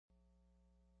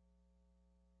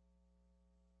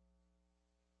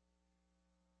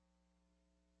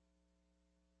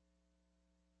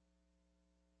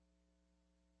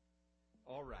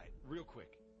All right, real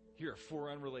quick. Here are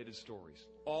 4 unrelated stories,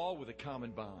 all with a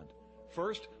common bond.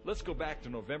 First, let's go back to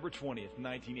November 20th,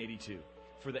 1982.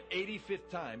 For the 85th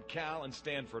time, Cal and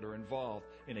Stanford are involved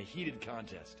in a heated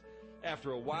contest.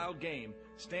 After a wild game,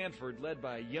 Stanford, led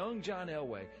by young John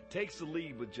Elway, takes the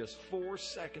lead with just 4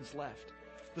 seconds left.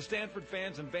 The Stanford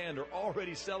fans and band are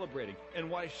already celebrating, and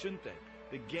why shouldn't they?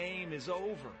 The game is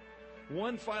over.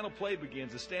 One final play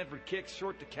begins as Stanford kicks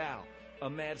short to Cal. A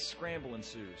mad scramble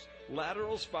ensues.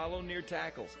 Laterals follow near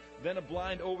tackles, then a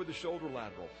blind over-the-shoulder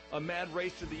lateral. A mad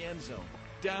race to the end zone.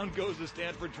 Down goes the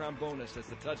Stanford trombonist as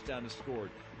the touchdown is scored.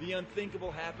 The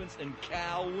unthinkable happens, and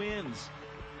Cal wins.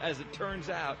 As it turns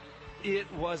out, it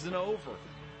wasn't over.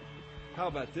 How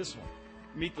about this one?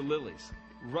 Meet the Lillies,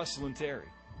 Russell and Terry.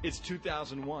 It's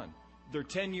 2001. Their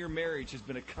 10-year marriage has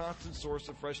been a constant source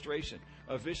of frustration.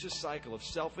 A vicious cycle of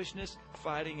selfishness,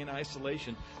 fighting, and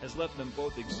isolation has left them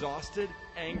both exhausted,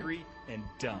 angry, and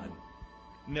done.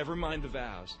 Never mind the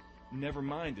vows. Never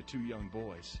mind the 2 young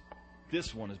boys.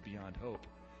 This one is beyond hope.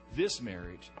 This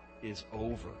marriage is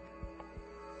over.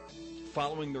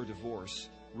 Following their divorce,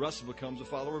 Russell becomes a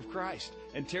follower of Christ,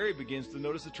 and Terry begins to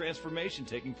notice the transformation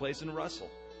taking place in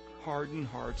Russell. Hardened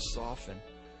hearts soften.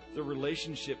 The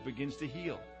relationship begins to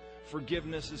heal.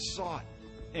 Forgiveness is sought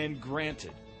and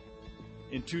granted.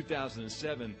 In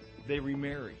 2007, they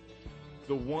remarry.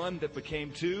 The one that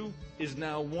became 2 is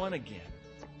now 1 again.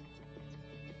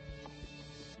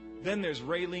 Then there's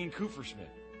Raylene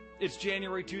Kuferschmidt. It's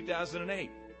January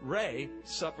 2008. Ray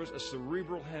suffers a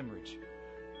cerebral hemorrhage.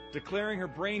 Declaring her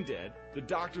brain dead, the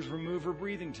doctors remove her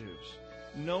breathing tubes.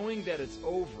 Knowing that it's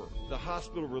over, the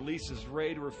hospital releases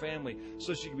Ray to her family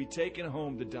so she can be taken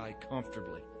home to die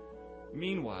comfortably.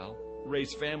 Meanwhile,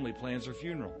 Ray's family plans her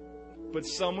funeral. But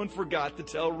someone forgot to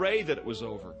tell Ray that it was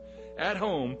over. At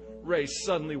home, Ray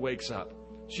suddenly wakes up.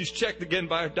 She's checked again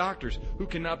by her doctors, who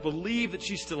cannot believe that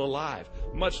she's still alive,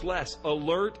 much less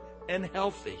alert and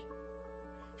healthy.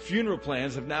 Funeral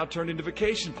plans have now turned into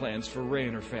vacation plans for Ray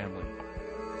and her family.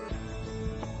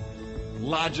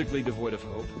 Logically devoid of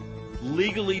hope,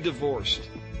 legally divorced,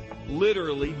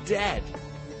 literally dead.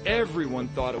 Everyone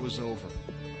thought it was over.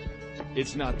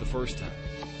 It's not the first time.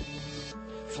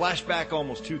 Flashback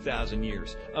almost 2,000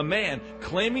 years. A man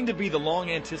claiming to be the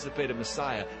long-anticipated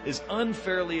Messiah is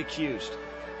unfairly accused.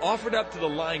 Offered up to the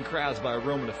lying crowds by a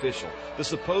Roman official, the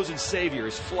supposed Savior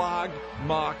is flogged,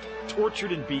 mocked,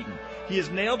 tortured, and beaten. He is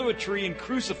nailed to a tree and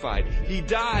crucified. He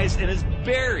dies and is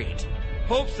buried.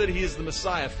 Hopes that he is the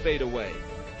Messiah fade away.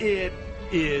 It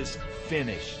is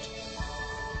finished.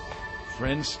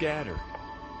 Friends scatter.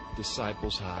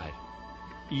 Disciples hide.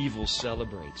 Evil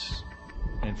celebrates.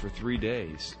 And for 3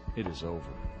 days, it is over.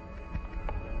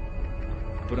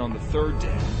 But on the 3rd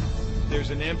day,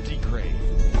 there's an empty grave.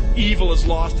 Evil has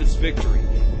lost its victory.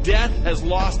 Death has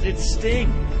lost its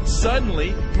sting.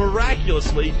 Suddenly,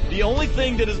 miraculously, the only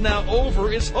thing that is now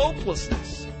over is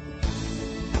hopelessness.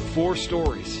 4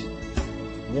 stories.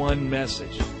 1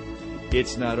 message.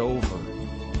 It's not over,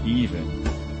 even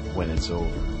when it's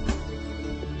over.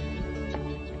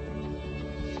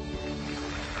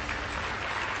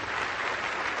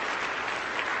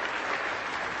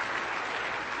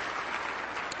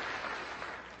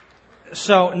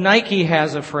 So Nike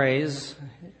has a phrase,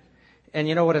 and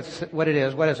you know what it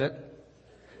is. What is it?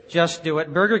 Just do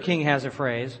it. Burger King has a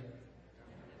phrase.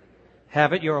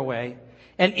 Have it your way.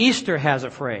 And Easter has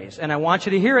a phrase. And I want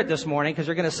you to hear it this morning because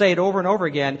you're going to say it over and over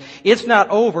again. It's not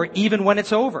over even when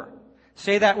it's over.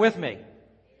 Say that with me.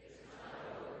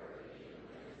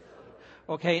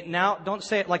 Okay, now don't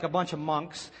say it like a bunch of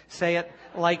monks. Say it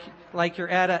like you're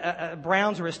at a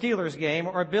Browns or a Steelers game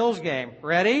or a Bills game.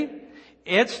 Ready?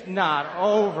 It's not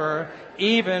over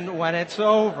even when it's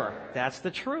over. That's the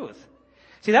truth.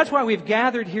 See, that's why we've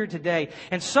gathered here today.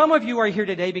 And some of you are here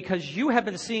today because you have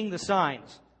been seeing the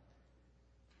signs.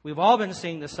 We've all been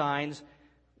seeing the signs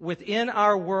within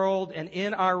our world and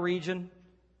in our region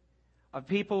of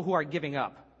people who are giving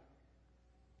up.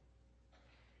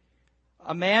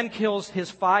 A man kills his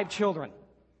 5 children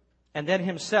and then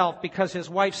himself because his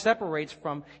wife separates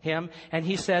from him and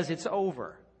he says it's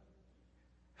over.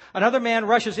 Another man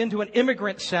rushes into an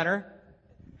immigrant center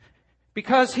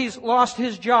because he's lost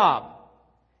his job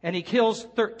and he kills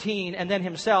 13 and then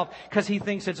himself because he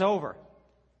thinks it's over.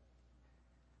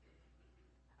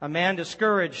 A man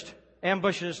discouraged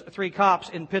ambushes 3 cops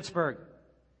in Pittsburgh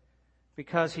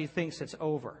because he thinks it's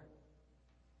over.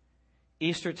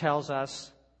 Easter tells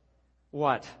us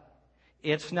what?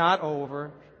 It's not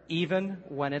over even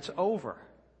when it's over.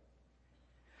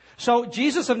 So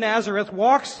Jesus of Nazareth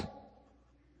walks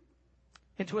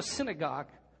into a synagogue.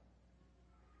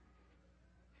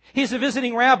 He's a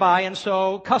visiting rabbi, and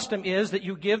so custom is that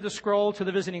you give the scroll to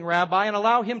the visiting rabbi and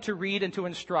allow him to read and to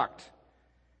instruct.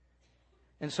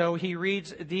 And so he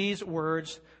reads these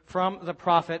words from the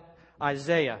prophet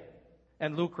Isaiah,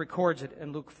 and Luke records it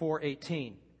in Luke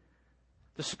 4:18.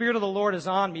 The Spirit of the Lord is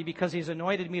on me because He's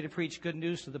anointed me to preach good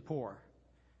news to the poor.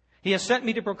 He has sent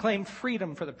me to proclaim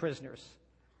freedom for the prisoners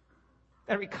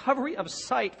and recovery of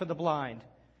sight for the blind,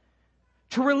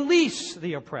 to release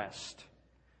the oppressed,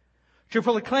 to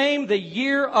proclaim the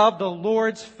year of the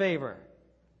Lord's favor.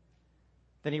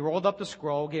 Then he rolled up the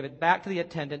scroll, gave it back to the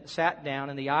attendant, sat down,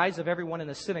 and the eyes of everyone in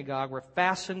the synagogue were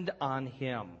fastened on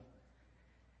him.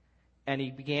 And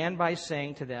he began by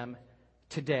saying to them,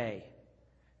 "Today,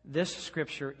 this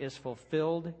scripture is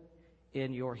fulfilled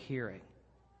in your hearing."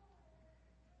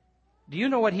 Do you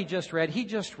know what he just read? He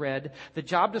just read the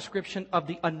job description of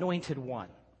the Anointed One.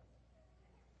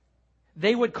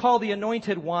 They would call the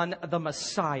Anointed One the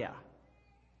Messiah.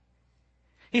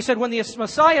 He said when the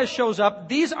Messiah shows up,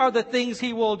 these are the things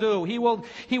He will do. He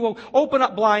will open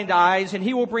up blind eyes, and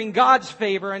He will bring God's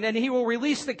favor, and then He will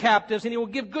release the captives, and He will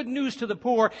give good news to the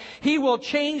poor. He will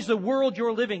change the world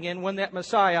you're living in when that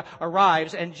Messiah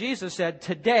arrives. And Jesus said,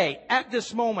 today, at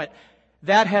this moment,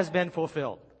 that has been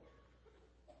fulfilled.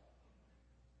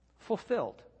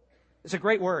 Fulfilled. It's a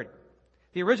great word.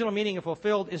 The original meaning of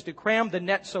fulfilled is to cram the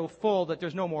net so full that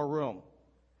there's no more room.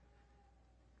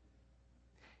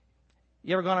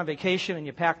 You ever gone on vacation and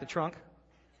you pack the trunk?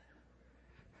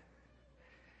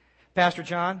 Pastor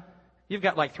John, you've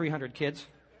got like 300 kids.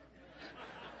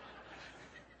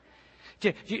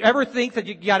 Do you ever think that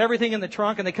you got everything in the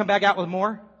trunk and they come back out with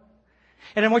more?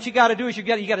 And then what you got to do is you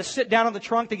got to sit down on the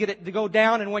trunk to get it to go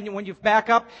down, and when you back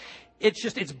up,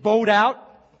 it's bowed out.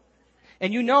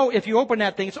 And you know if you open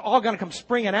that thing, it's all going to come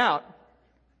springing out.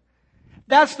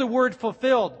 That's the word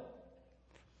fulfilled.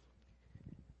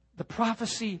 The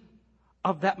prophecy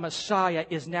of that Messiah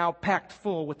is now packed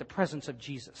full with the presence of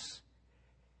Jesus.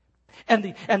 And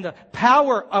the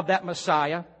power of that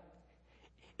Messiah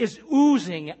is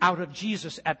oozing out of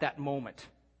Jesus at that moment.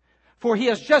 For He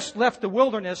has just left the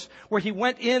wilderness where He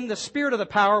went in the spirit of the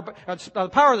power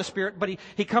of the Spirit, but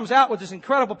He comes out with this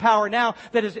incredible power now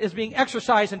that is being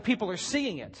exercised, and people are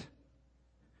seeing it.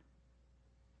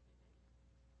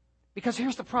 Because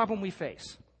here's the problem we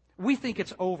face. We think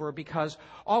it's over because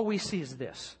all we see is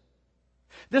this.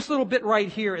 This little bit right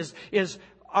here is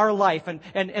our life,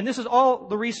 and this is all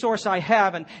the resource I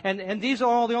have, and these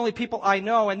are all the only people I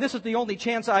know, and this is the only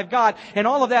chance I've got, and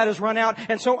all of that has run out,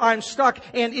 and so I'm stuck,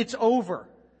 and it's over.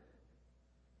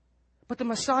 But the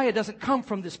Messiah doesn't come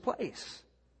from this place.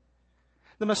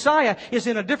 The Messiah is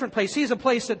in a different place. He's a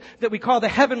place that we call the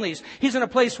heavenlies. He's in a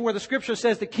place where the Scripture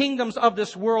says the kingdoms of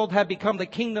this world have become the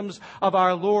kingdoms of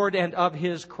our Lord and of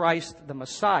His Christ, the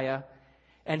Messiah,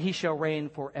 and He shall reign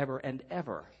forever and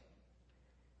ever.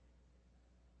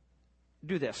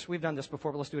 Do this. We've done this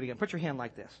before, but let's do it again. Put your hand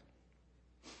like this.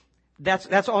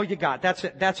 That's all you got. That's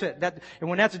it. And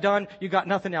when that's done, you got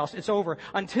nothing else. It's over.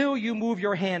 Until you move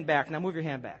your hand back. Now move your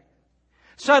hand back.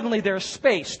 Suddenly there's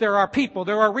space. There are people.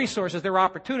 There are resources. There are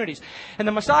opportunities. And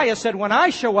the Messiah said, when I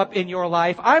show up in your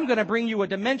life, I'm going to bring you a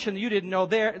dimension that you didn't know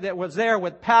that was there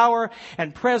with power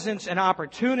and presence and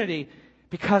opportunity,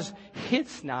 because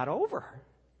it's not over.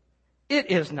 It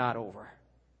is not over.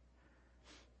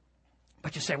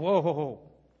 But you say, whoa.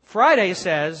 Friday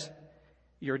says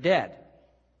you're dead.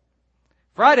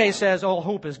 Friday says all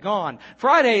hope is gone.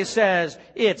 Friday says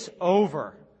it's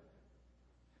over.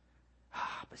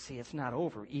 But see, it's not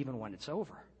over even when it's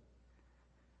over.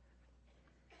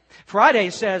 Friday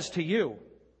says to you,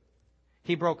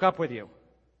 he broke up with you.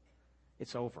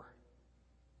 It's over.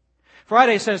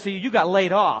 Friday says to you, you got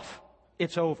laid off.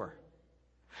 It's over.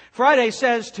 Friday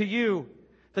says to you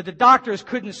that the doctors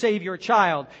couldn't save your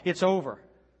child. It's over.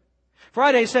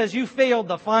 Friday says you failed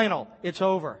the final. It's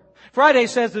over. Friday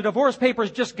says the divorce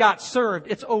papers just got served.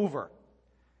 It's over.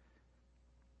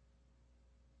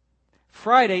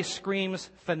 Friday screams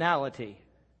finality.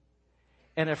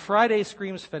 And if Friday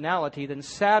screams finality, then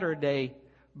Saturday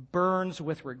burns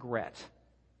with regret.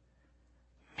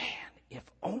 Man, if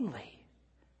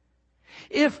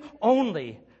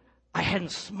only I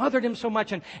hadn't smothered him so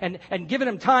much and given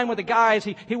him time with the guys,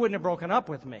 he wouldn't have broken up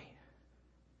with me.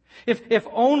 If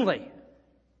only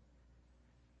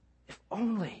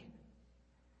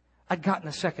I'd gotten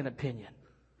a second opinion.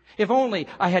 If only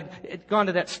I had gone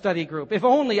to that study group. If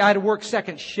only I had worked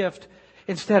second shift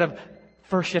instead of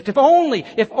first shift. If only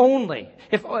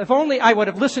I would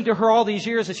have listened to her all these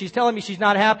years as she's telling me she's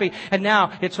not happy, and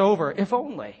now it's over. If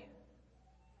only.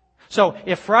 So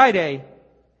if Friday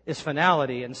is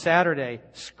finality and Saturday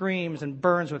screams and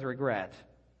burns with regret,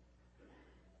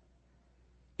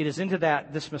 it is into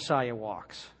that this Messiah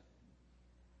walks.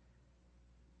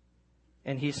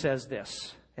 And he says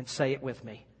this, and say it with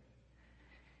me.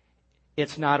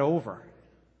 It's not over,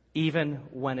 even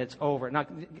when it's over. Now,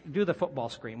 do the football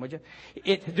scream, would you?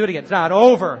 Do it again. It's not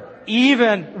over,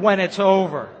 even when it's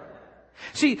over.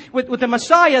 See, with the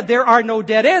Messiah, there are no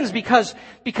dead ends because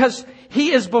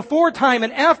He is before time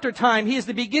and after time. He is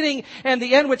the beginning and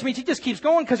the end, which means He just keeps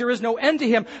going because there is no end to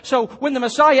Him. So when the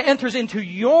Messiah enters into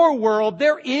your world,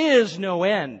 there is no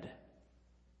end.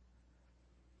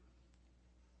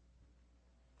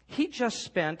 He just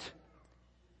spent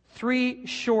 3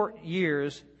 short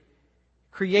years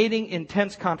creating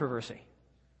intense controversy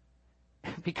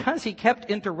because He kept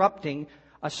interrupting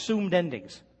assumed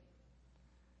endings.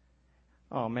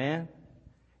 Oh man,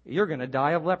 you're going to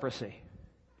die of leprosy.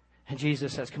 And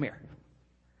Jesus says, come here.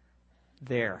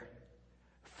 There.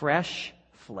 Fresh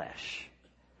flesh.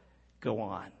 Go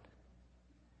on.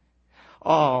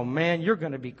 Oh man, you're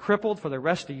going to be crippled for the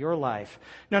rest of your life.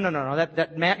 No.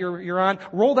 That mat you're on,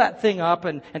 roll that thing up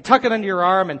and tuck it under your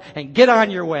arm and get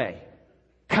on your way.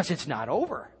 Because it's not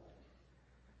over.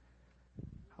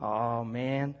 Oh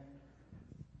man.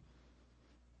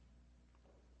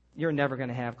 You're never going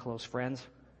to have close friends.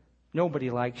 Nobody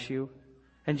likes you.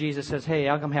 And Jesus says, hey,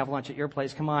 I'll come have lunch at your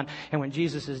place. Come on. And when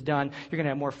Jesus is done, you're going to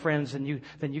have more friends than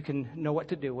you can know what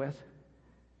to do with.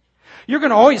 You're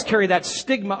going to always carry that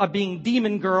stigma of being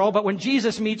demon girl, but when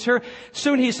Jesus meets her,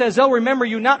 soon He says, they'll remember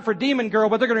you not for demon girl,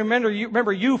 but they're going to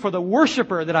remember you for the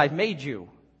worshiper that I've made you.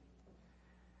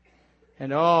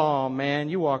 And oh man,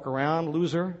 you walk around,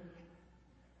 loser.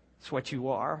 That's what you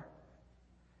are.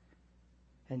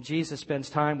 And Jesus spends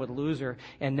time with loser,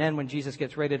 and then when Jesus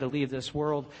gets ready to leave this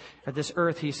world, or this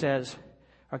earth, He says,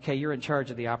 okay, you're in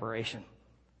charge of the operation.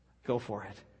 Go for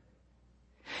it.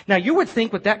 Now you would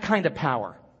think with that kind of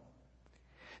power,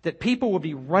 that people would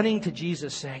be running to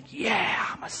Jesus saying,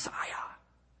 yeah, Messiah.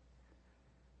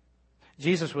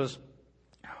 Jesus was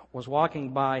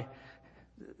walking by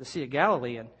the Sea of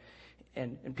Galilee,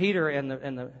 and Peter and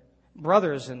the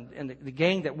brothers and the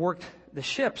gang that worked the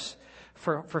ships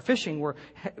for fishing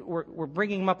were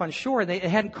bringing him up on shore. They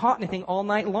hadn't caught anything all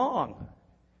night long.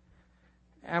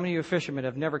 How many of you fishermen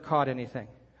have never caught anything?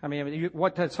 I mean,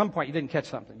 at some point you didn't catch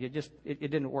something. It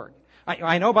didn't work.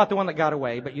 I know about the one that got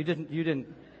away, but you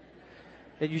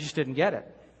just didn't get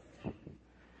it.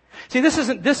 See, this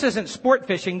isn't sport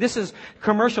fishing. This is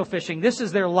commercial fishing. This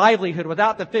is their livelihood.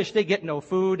 Without the fish, they get no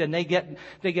food and they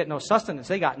get no sustenance.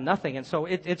 They got nothing. And so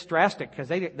it's drastic because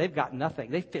they've got nothing.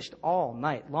 They fished all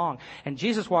night long. And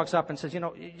Jesus walks up and says,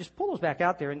 just pull those back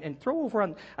out there and throw over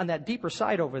on that deeper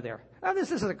side over there. Now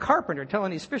this is a carpenter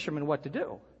telling these fishermen what to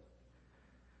do.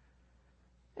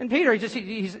 And Peter,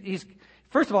 he's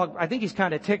first of all, I think he's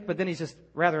kind of ticked, but then he's just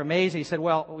rather amazed. He said,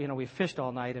 well, we fished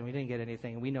all night and we didn't get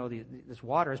anything. We know these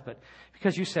waters, but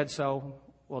because you said so,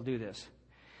 we'll do this.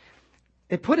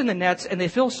 They put in the nets and they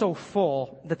fill so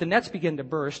full that the nets begin to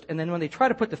burst. And then when they try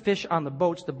to put the fish on the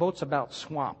boat's about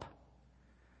swamp.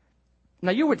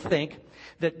 Now you would think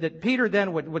that Peter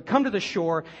then would come to the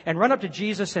shore and run up to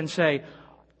Jesus and say,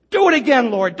 do it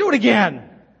again, Lord, do it again.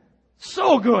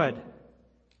 So good.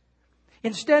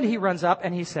 Instead, he runs up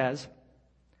and he says,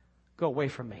 go away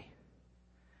from me,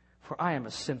 for I am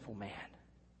a sinful man.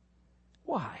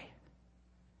 Why?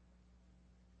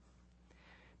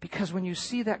 Because when you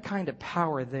see that kind of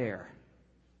power there,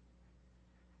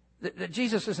 that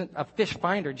Jesus isn't a fish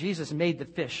finder. Jesus made the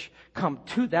fish come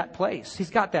to that place.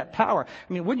 He's got that power.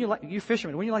 I mean, you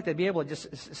fishermen, wouldn't you like to be able to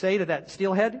just say to that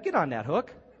steelhead, get on that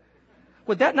hook?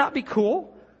 Would that not be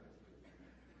cool?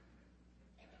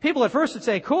 People at first would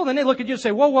say, cool. Then they look at you and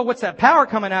say, whoa, what's that power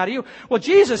coming out of you? Well,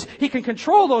 Jesus, He can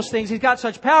control those things. He's got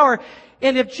such power.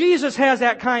 And if Jesus has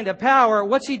that kind of power,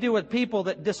 what's He do with people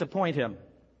that disappoint Him?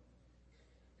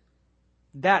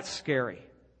 That's scary.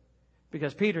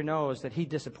 Because Peter knows that he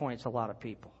disappoints a lot of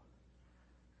people.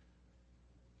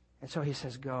 And so he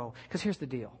says, go. Because here's the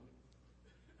deal.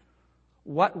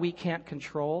 What we can't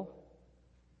control,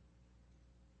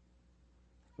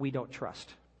 we don't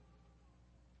trust.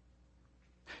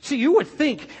 See, you would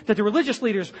think that the religious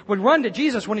leaders would run to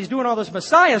Jesus when He's doing all this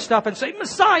Messiah stuff and say,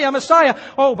 Messiah, Messiah.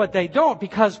 Oh, but they don't,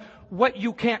 because what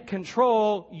you can't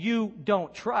control, you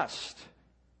don't trust.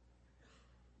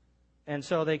 And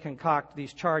so they concoct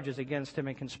these charges against Him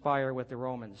and conspire with the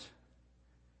Romans.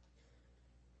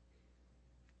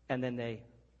 And then they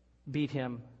beat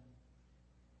Him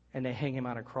and they hang Him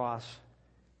on a cross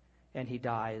and He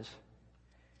dies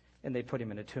and they put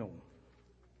Him in a tomb.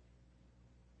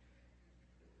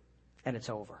 And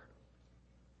it's over.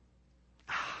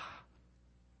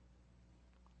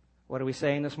 What are we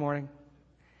saying this morning?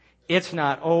 It's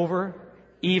not over,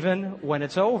 even when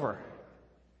it's over.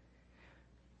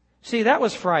 See, that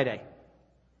was Friday.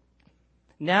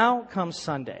 Now comes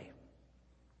Sunday.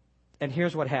 And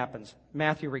here's what happens.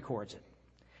 Matthew records it.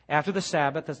 After the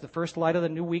Sabbath, as the first light of the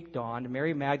new week dawned,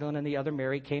 Mary Magdalene and the other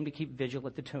Mary came to keep vigil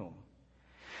at the tomb.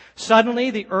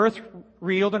 Suddenly, the earth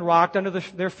reeled and rocked under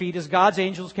their feet as God's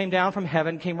angels came down from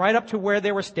heaven, came right up to where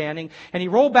they were standing, and he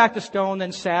rolled back the stone,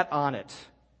 then sat on it.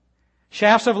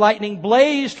 Shafts of lightning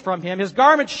blazed from him. His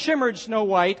garments shimmered snow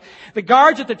white. The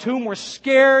guards at the tomb were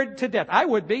scared to death. I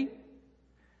would be.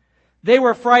 They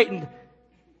were frightened,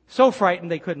 so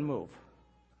frightened they couldn't move.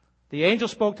 The angel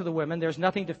spoke to the women, "There's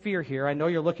nothing to fear here. I know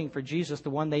you're looking for Jesus, the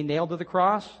one they nailed to the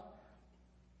cross.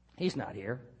 He's not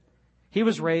here. He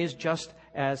was raised just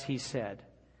as he said.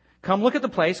 Come look at the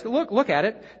place. Look at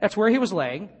it. That's where he was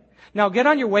laying. Now get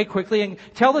on your way quickly and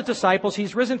tell the disciples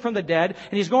he's risen from the dead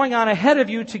and he's going on ahead of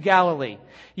you to Galilee.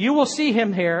 You will see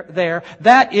him there.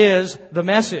 That is the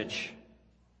message."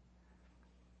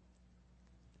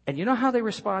 And you know how they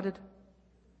responded?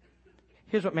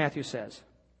 Here's what Matthew says.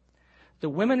 The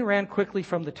women ran quickly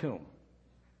from the tomb.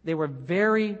 They were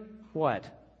very, what?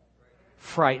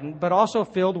 Frightened, but also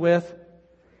filled with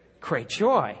great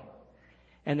joy.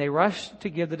 And they rushed to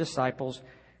give the disciples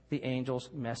the angel's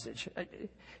message.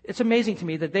 It's amazing to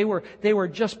me that they were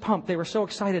just pumped. They were so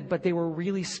excited, but they were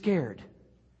really scared.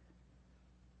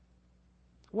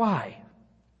 Why?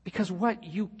 Because what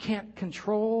you can't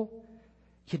control,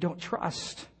 you don't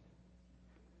trust.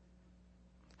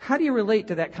 How do you relate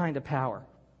to that kind of power?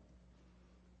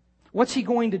 What's he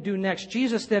going to do next?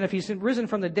 Jesus then, if he's risen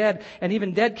from the dead and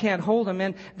even dead can't hold him,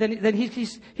 and then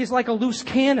he's like a loose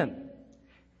cannon.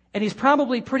 And he's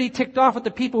probably pretty ticked off at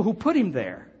the people who put him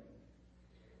there.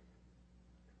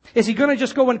 Is he going to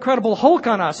just go Incredible Hulk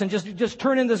on us and just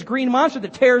turn into this green monster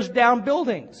that tears down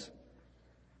buildings?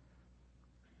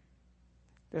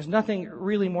 There's nothing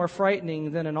really more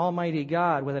frightening than an almighty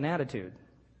God with an attitude.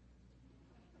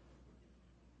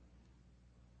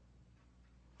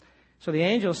 So the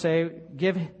angels say,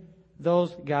 give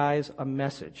those guys a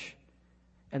message.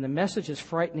 And the message is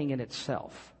frightening in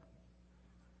itself.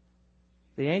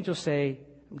 The angels say,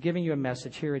 I'm giving you a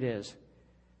message. Here it is.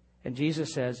 And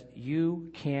Jesus says, you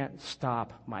can't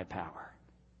stop my power.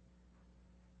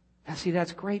 Now see,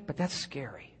 that's great, but that's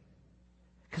scary.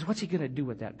 Because what's he going to do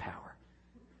with that power?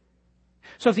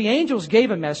 So if the angels gave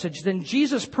a message, then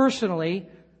Jesus personally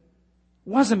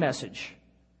was a message.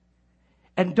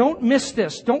 And don't miss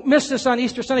this. Don't miss this on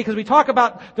Easter Sunday, because we talk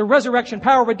about the resurrection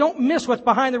power, but don't miss what's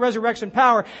behind the resurrection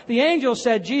power. The angel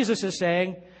said, Jesus is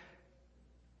saying,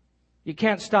 you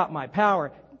can't stop my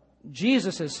power.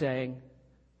 Jesus is saying,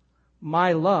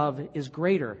 my love is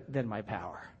greater than my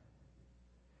power.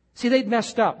 See, they'd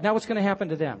messed up. Now what's going to happen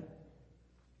to them?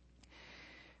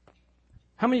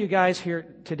 How many of you guys here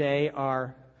today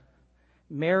are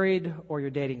married or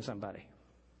you're dating somebody?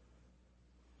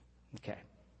 Okay.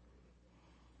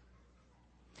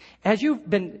 As you've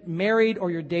been married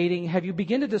or you're dating, have you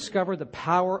begun to discover the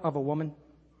power of a woman?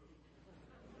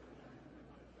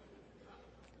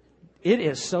 It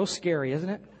is so scary, isn't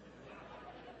it?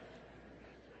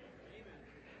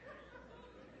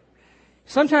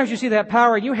 Sometimes you see that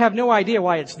power and you have no idea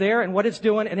why it's there and what it's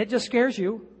doing, and it just scares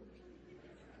you.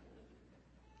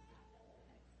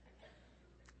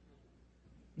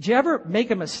 Did you ever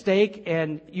make a mistake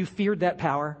and you feared that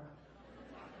power?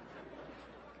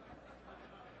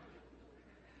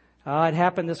 It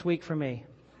happened this week for me.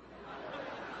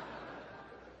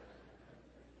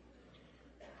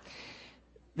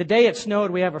 The day it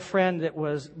snowed, we have a friend that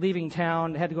was leaving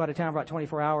town, had to go out of town for about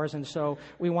 24 hours, and so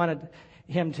we wanted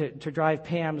him to drive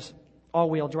Pam's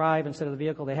all-wheel drive instead of the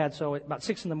vehicle they had. So at about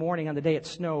 6 a.m. on the day it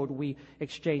snowed, we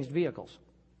exchanged vehicles.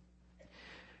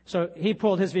 So he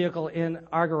pulled his vehicle in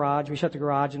our garage. We shut the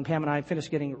garage, and Pam and I finished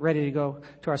getting ready to go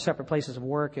to our separate places of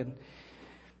work.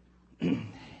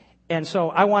 And so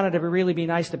I wanted to really be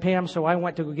nice to Pam, so I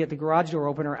went to go get the garage door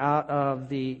opener out of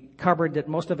the cupboard that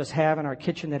most of us have in our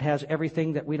kitchen that has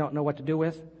everything that we don't know what to do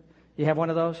with. You have one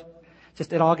of those?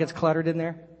 Just it all gets cluttered in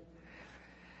there.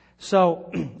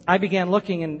 So I began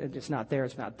looking, and it's not there.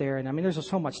 And I mean, there's just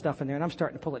so much stuff in there, and I'm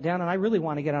starting to pull it down, and I really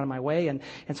want to get out of my way. And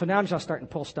so now I'm just starting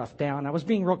to pull stuff down. I was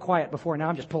being real quiet before. Now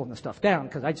I'm just pulling the stuff down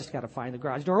because I just got to find the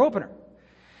garage door opener.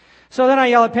 So then I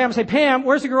yell at Pam and say, Pam,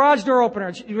 where's the garage door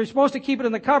opener? You're supposed to keep it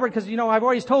in the cupboard because, I've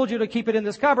always told you to keep it in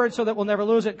this cupboard so that we'll never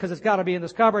lose it because it's got to be in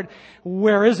this cupboard.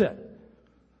 Where is it?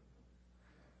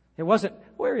 It wasn't,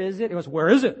 where is it? It was, where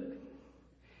is it?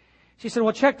 She said,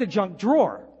 well, check the junk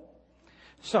drawer.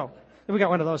 So we got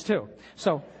one of those too.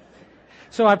 So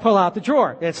I pull out the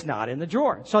drawer. It's not in the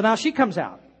drawer. So now she comes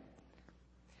out.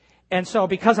 And so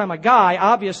because I'm a guy,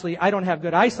 obviously I don't have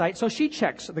good eyesight, so she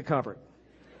checks the cupboard.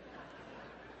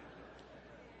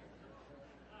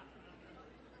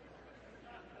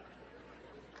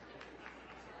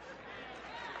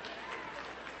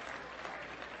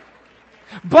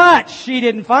 But she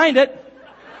didn't find it.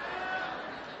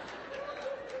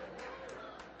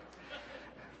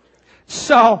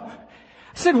 So I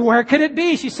said, where could it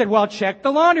be? She said, well, check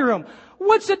the laundry room.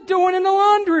 What's it doing in the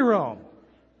laundry room?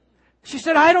 She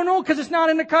said, I don't know, because it's not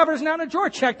in the cupboard, it's not in the drawer.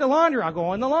 Check the laundry room. I'll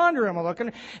go in the laundry room. I'm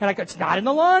looking, and I go, it's not in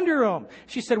the laundry room.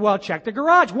 She said, well, check the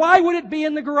garage. Why would it be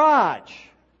in the garage?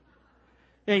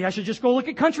 Hey, I should just go look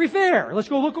at Country Fair. Let's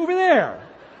go look over there.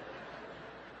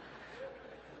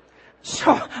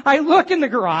 So I look in the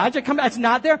garage. I come back. It's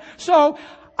not there. So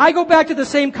I go back to the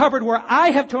same cupboard where I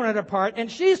have torn it apart,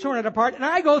 and she's torn it apart, and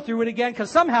I go through it again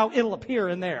because somehow it'll appear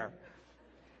in there.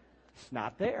 It's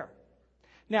not there.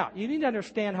 Now, you need to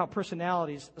understand how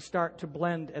personalities start to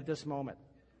blend at this moment.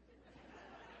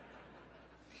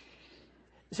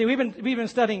 See, we've been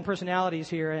studying personalities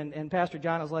here, and Pastor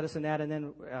John has led us in that, and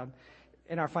then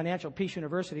in our Financial Peace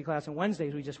University class on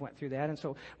Wednesdays, we just went through that. And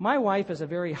so my wife is a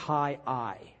very high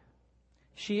I.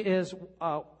 She is,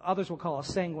 others will call a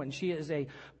sanguine. She is a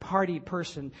party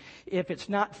person. If it's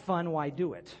not fun, why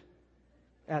do it?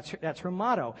 That's her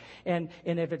motto. And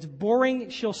if it's boring,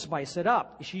 she'll spice it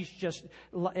up. She's just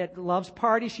loves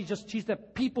parties. She's the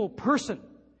people person.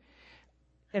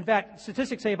 In fact,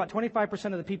 statistics say about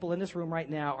 25% of the people in this room right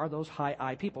now are those high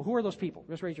I people. Who are those people?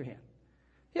 Just raise your hand.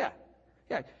 Yeah.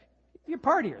 You're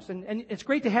partiers. And it's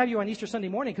great to have you on Easter Sunday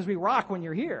morning because we rock when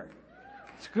you're here.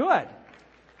 It's good.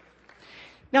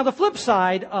 Now, the flip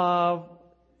side of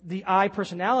the I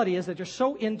personality is that they're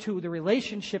so into the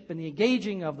relationship and the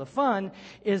engaging of the fun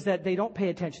is that they don't pay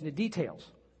attention to details.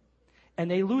 And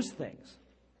they lose things.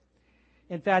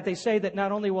 In fact, they say that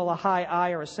not only will a high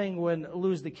I or a sanguine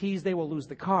lose the keys, they will lose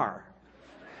the car.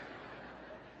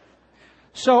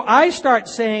 So I start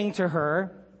saying to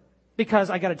her,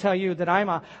 because I got to tell you that I'm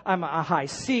a high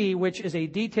C, which is a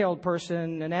detailed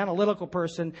person, an analytical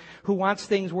person who wants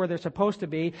things where they're supposed to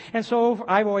be. And so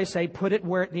I always say, put it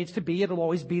where it needs to be. It'll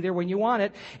always be there when you want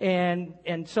it.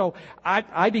 And so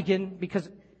I begin, because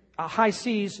high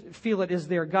C's feel it is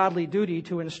their godly duty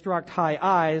to instruct high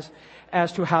I's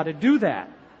as to how to do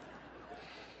that.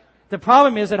 The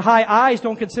problem is that high I's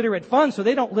don't consider it fun, so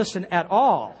they don't listen at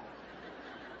all.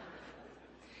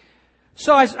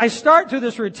 So I start through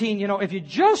this routine, if you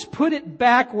just put it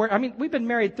back where, we've been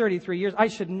married 33 years. I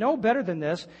should know better than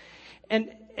this.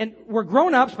 And we're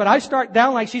grown-ups, but I start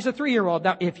down like she's a 3-year-old.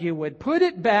 Now, if you would put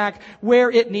it back where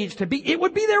it needs to be, it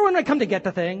would be there when I come to get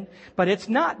the thing, but it's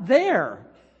not there.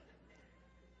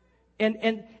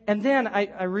 And then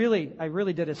I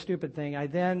really did a stupid thing. I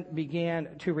then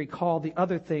began to recall the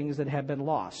other things that had been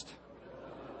lost.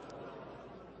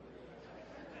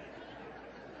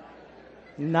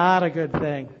 Not a good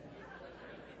thing.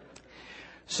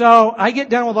 So I get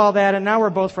done with all that, and now we're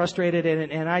both frustrated,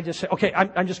 and I just say, okay,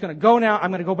 I'm just going to go now.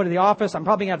 I'm going to go to the office. I'm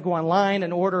probably going to have to go online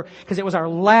and order, because it was our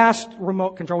last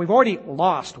remote control. We've already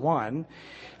lost one.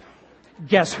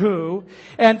 Guess who?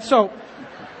 And so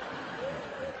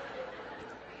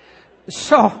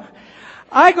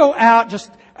I go out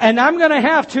and I'm going to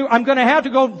have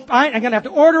to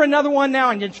order another one now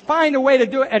and just find a way to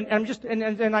do it. And I'm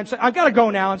saying, I've got to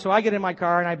go now. And so I get in my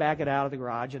car and I back it out of the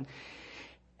garage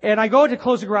and I go to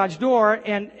close the garage door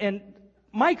and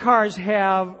my cars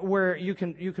have where you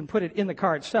can put it in the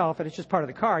car itself and it's just part of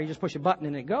the car. You just push a button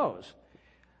and it goes.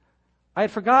 I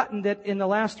had forgotten that in the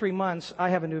last 3 months I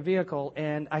have a new vehicle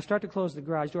and I start to close the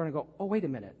garage door and I go, oh, wait a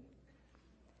minute.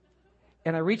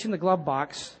 And I reach in the glove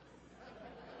box.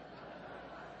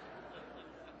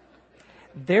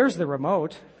 There's the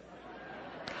remote.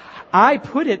 I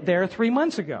put it there 3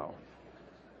 months ago.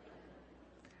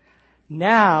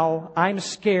 Now I'm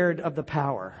scared of the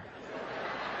power.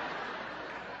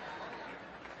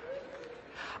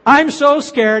 I'm so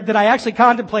scared that I actually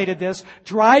contemplated this,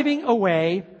 driving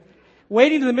away,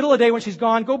 waiting to the middle of the day when she's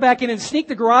gone, go back in and sneak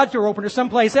the garage door open or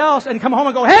someplace else and come home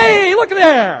and go, hey, look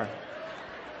there.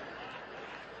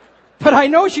 But I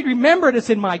know she'd remembered it's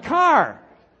in my car.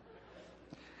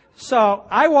 So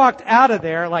I walked out of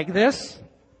there like this.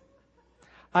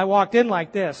 I walked in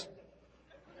like this.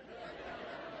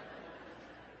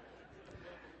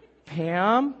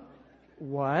 Pam,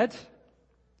 what?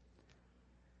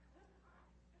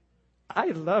 I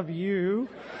love you.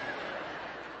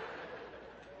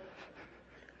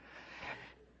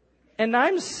 And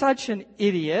I'm such an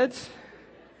idiot,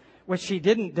 which she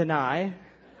didn't deny.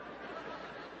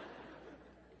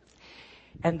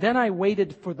 And then I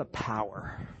waited for the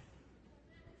power.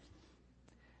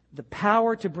 the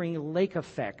power to bring lake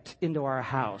effect into our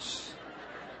house,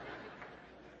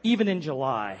 even in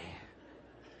July.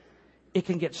 It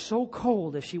can get so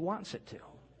cold if she wants it to.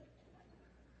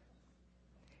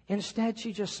 Instead,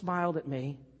 she just smiled at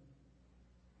me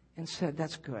and said,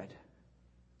 "That's good.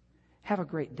 Have a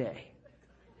great day."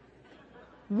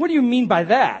 What do you mean by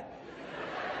that?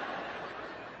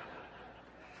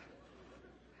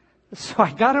 So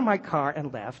I got in my car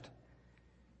and left.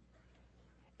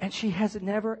 And she has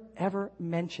never, ever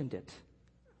mentioned it.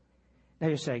 Now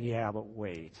you're saying, yeah, but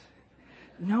wait.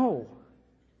 No.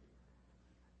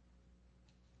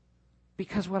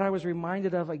 Because what I was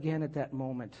reminded of again at that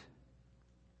moment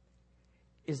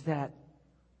is that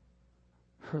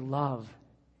her love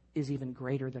is even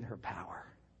greater than her power.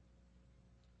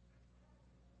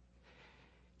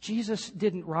 Jesus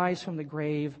didn't rise from the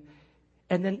grave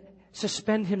and then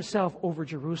suspend himself over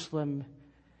Jerusalem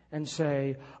and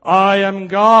say, "I am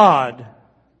God.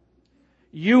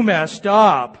 You messed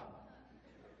up.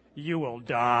 You will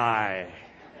die."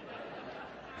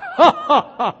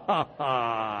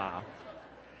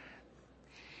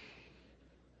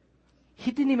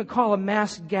 He didn't even call a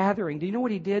mass gathering. Do you know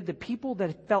what he did? The people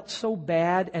that felt so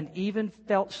bad and even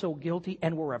felt so guilty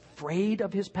and were afraid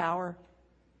of his power,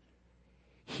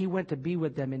 he went to be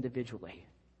with them individually.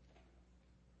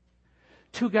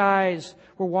 Two guys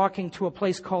were walking to a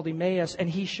place called Emmaus, and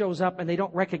he shows up and they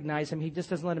don't recognize him. He just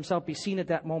doesn't let himself be seen at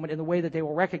that moment in the way that they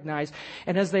will recognize.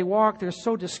 And as they walk, they're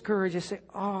so discouraged. They say,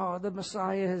 "Oh, the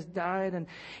Messiah has died."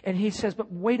 And he says, "But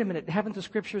wait a minute, haven't the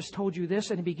Scriptures told you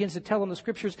this?" And he begins to tell them the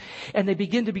Scriptures, and they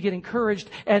begin to get encouraged.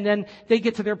 And then they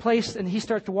get to their place, and he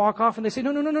starts to walk off, and they say,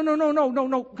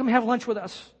 No, come have lunch with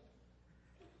us."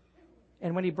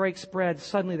 And when he breaks bread,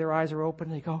 suddenly their eyes are open,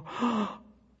 and they go, "Oh,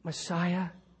 Messiah."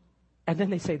 And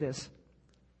then they say this,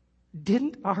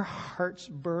 "Didn't our hearts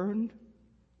burn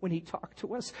when he talked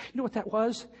to us?" You know what that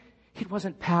was? It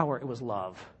wasn't power, it was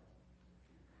love.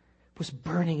 It was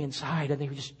burning inside, and they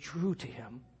just drew to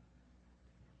him.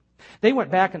 They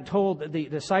went back and told the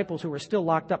disciples who were still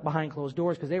locked up behind closed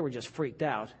doors because they were just freaked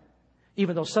out.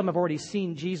 Even though some have already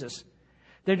seen Jesus,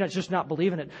 they're just not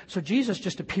believing it. So Jesus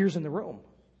just appears in the room.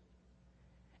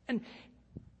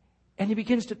 And he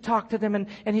begins to talk to them,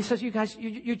 and he says, "You guys,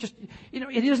 you just," he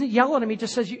doesn't yell at them. He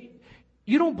just says,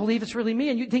 you don't believe it's really me,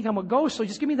 and you think I'm a ghost, so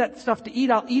just give me that stuff to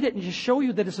eat. I'll eat it and just show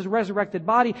you that it's a resurrected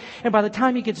body." And by the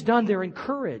time he gets done, they're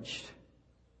encouraged.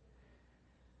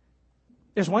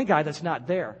 There's one guy that's not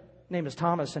there. His name is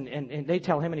Thomas, and they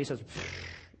tell him, and he says,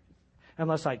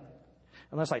 unless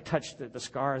I touch the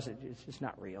scars, it's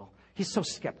not real. He's so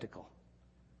skeptical.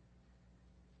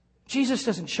 Jesus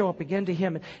doesn't show up again to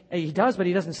him. He does, but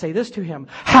he doesn't say this to him.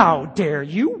 "How dare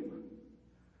you?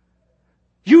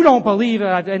 You don't believe it."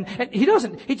 And he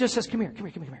doesn't. He just says, Come here.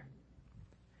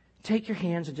 Take your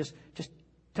hands and just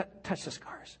touch the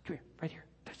scars. Come here, right here.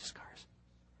 Touch the scars."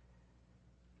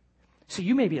 So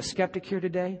you may be a skeptic here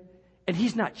today, and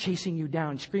he's not chasing you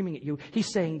down, screaming at you.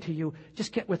 He's saying to you,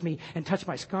 "Just get with me and touch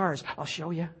my scars. I'll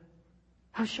show you.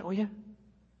 I'll show you."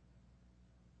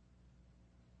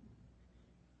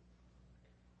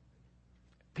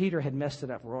 Peter had messed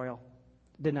it up royal,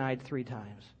 denied 3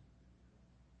 times.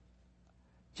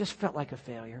 Just felt like a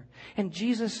failure. And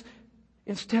Jesus,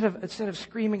 instead of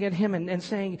screaming at him and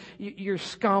saying, "You're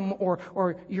scum,"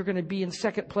 or "You're going to be in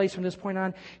second place from this point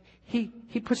on," he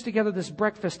puts together this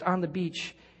breakfast on the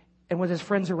beach, and with his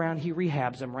friends around, he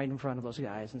rehabs them right in front of those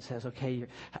guys and says, "Okay,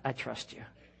 I trust you.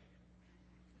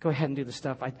 Go ahead and do the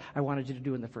stuff I wanted you to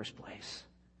do in the first place."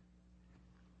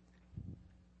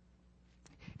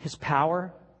 His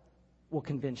power will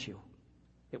convince you.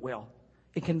 It will.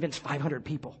 It convinced 500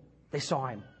 people. They saw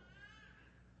him.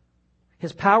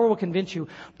 His power will convince you,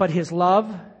 but his love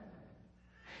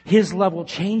will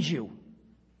change you.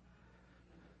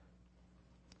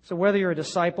 So whether you're a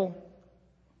disciple,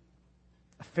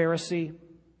 a Pharisee,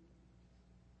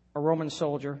 a Roman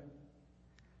soldier,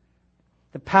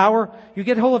 the power, you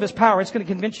get hold of his power, it's going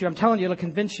to convince you. I'm telling you, it'll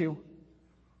convince you.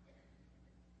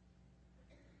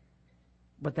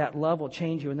 But that love will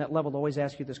change you, and that love will always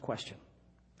ask you this question.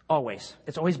 Always.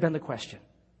 It's always been the question.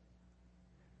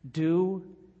 Do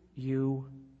you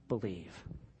believe?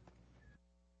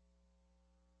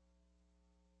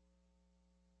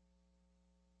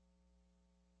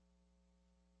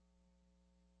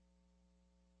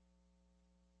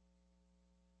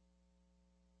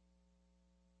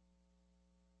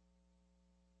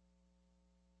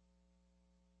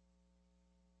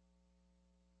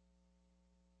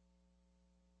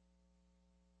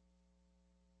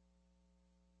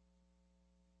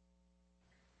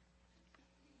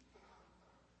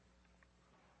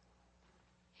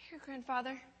 Here,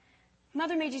 Grandfather.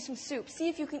 Mother made you some soup. See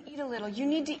if you can eat a little. You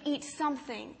need to eat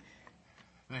something.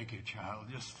 Thank you, child.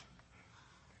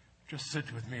 Just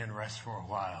sit with me and rest for a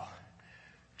while.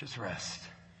 Just rest.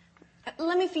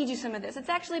 Let me feed you some of this. It's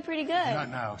actually pretty good. Not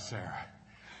now, Sarah.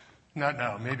 Not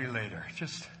now. Maybe later.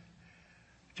 Just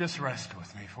rest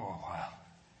with me for a while.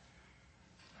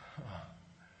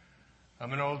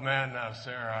 I'm an old man now,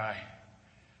 Sarah.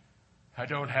 I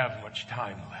don't have much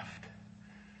time left.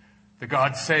 The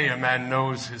gods say a man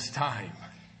knows his time.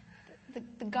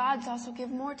 The gods also give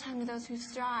more time to those who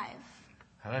strive.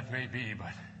 Now, that may be,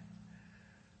 but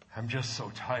I'm just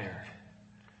so tired.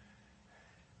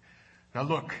 Now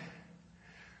look,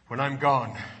 when I'm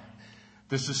gone,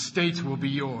 this estate will be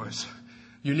yours.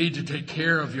 You need to take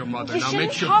care of your mother. You now shouldn't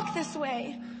make sure... talk this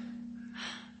way.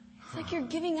 It's like you're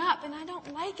giving up, and I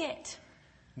don't like it.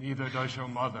 Neither does your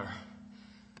mother.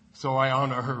 So I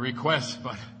honor her request,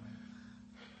 but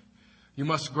you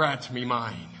must grant me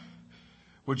mine.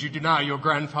 Would you deny your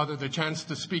grandfather the chance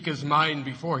to speak his mind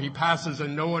before he passes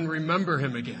and no one remember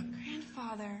him again?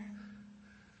 Grandfather.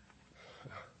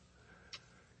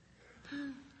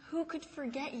 Who could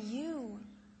forget you?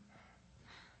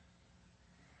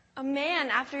 A man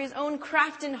after his own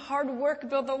craft and hard work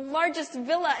built the largest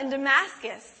villa in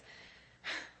Damascus.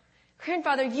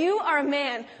 Grandfather, you are a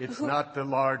man It's not the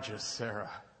largest,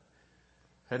 Sarah.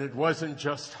 And it wasn't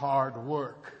just hard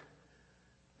work.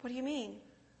 What do you mean?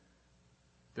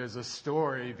 There's a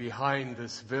story behind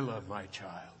this villa, my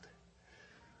child.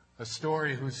 A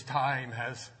story whose time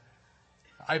has,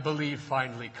 I believe,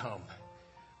 finally come.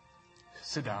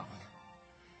 Sit down.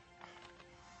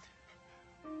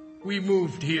 We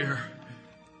moved here,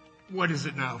 what is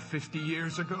it now, 50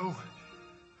 years ago?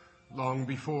 Long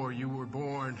before you were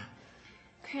born.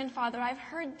 Grandfather, I've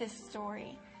heard this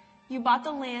story. You bought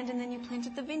the land and then you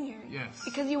planted the vineyard. Yes.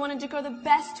 Because you wanted to grow the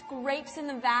best grapes in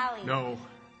the valley.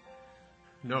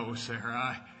 No,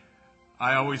 Sarah.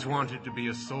 I always wanted to be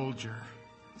a soldier.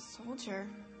 A soldier?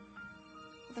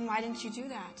 Then why didn't you do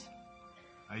that?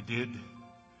 I did.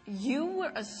 You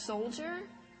were a soldier?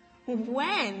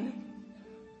 When?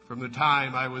 From the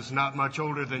time I was not much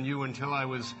older than you until I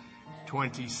was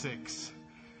 26.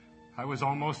 I was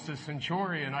almost a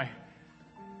centurion. I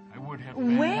would have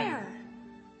been... Where?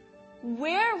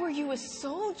 Where were you a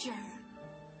soldier?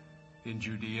 In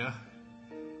Judea.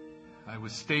 I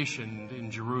was stationed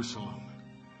in Jerusalem.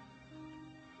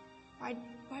 Why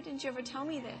didn't you ever tell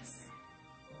me this?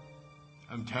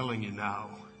 I'm telling you now.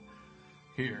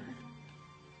 Here,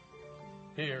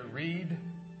 read.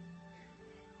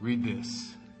 Read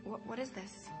this. What is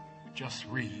this? Just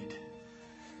read.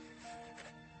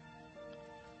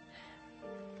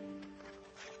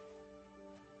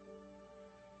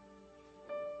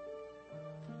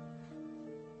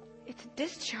 It's a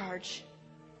discharge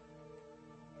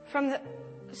from the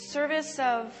service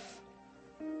of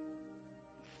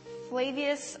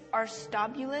Flavius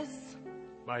Aristobulus.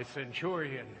 My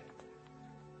centurion.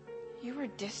 You were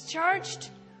discharged?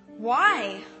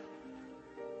 Why?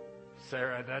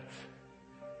 Sarah, that's...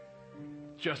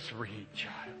 Just read,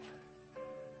 child.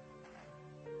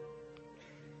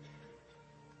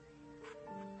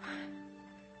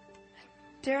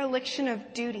 Dereliction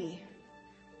of duty.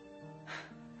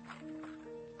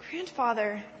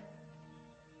 Grandfather,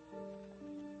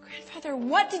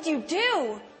 what did you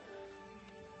do?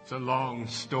 It's a long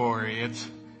story. It's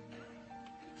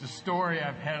a story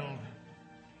I've held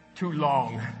too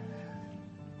long.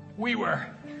 We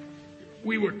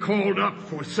were called up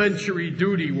for sentry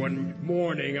duty one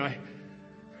morning.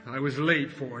 I was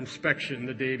late for inspection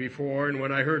the day before, and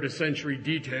when I heard a sentry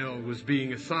detail was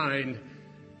being assigned,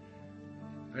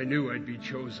 I knew I'd be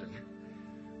chosen.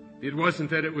 It wasn't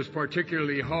that it was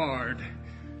particularly hard.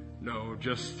 No,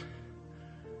 just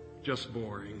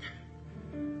boring.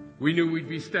 We knew we'd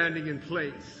be standing in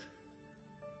place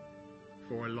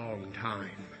for a long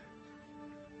time.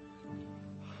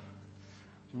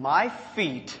 My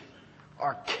feet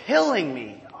are killing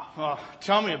me. Oh,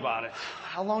 tell me about it.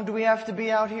 How long do we have to be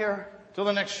out here? Till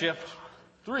the next shift.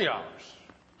 3 hours.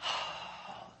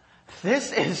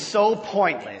 This is so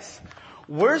pointless.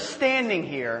 We're standing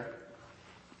here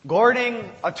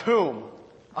guarding a tomb.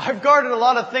 I've guarded a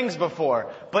lot of things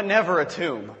before, but never a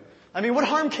tomb. I mean, what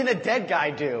harm can a dead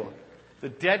guy do? The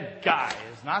dead guy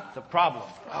is not the problem.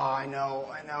 Oh, I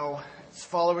know. His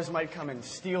followers might come and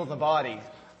steal the body.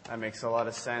 That makes a lot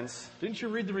of sense. Didn't you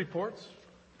read the reports?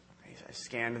 I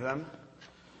scanned them.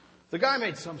 The guy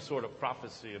made some sort of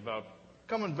prophecy about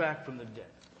coming back from the dead.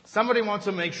 Somebody wants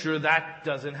to make sure that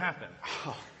doesn't happen.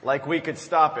 Like we could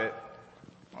stop it.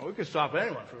 Well, we could stop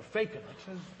anyone from faking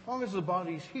it, as long as the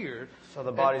body's here. So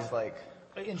the body's like...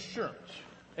 Insurance.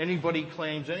 Anybody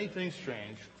claims anything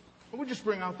strange, we just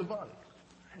bring out the body.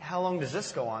 And how long does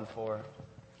this go on for?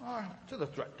 Till the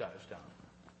threat dies down.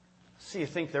 So you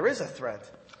think there is a threat?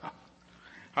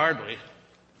 Hardly.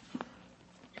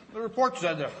 The report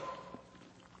said that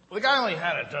the guy only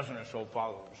had a dozen or so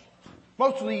followers.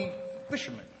 Mostly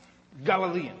fishermen,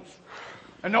 Galileans.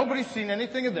 And nobody's seen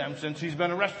anything of them since he's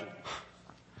been arrested.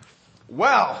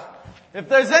 Well, if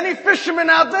there's any fishermen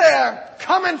out there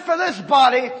coming for this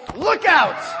body, look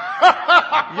out!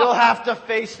 You'll have to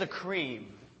face the cream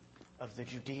of the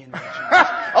Judean regiment.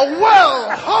 A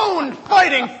well-honed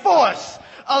fighting force.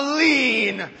 A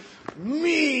lean,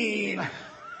 mean,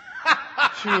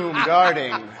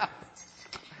 tomb-guarding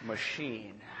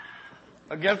machine.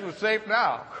 I guess we're safe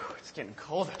now. It's getting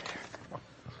cold out there.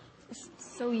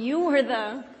 So you were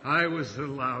the... I was the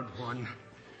loud one.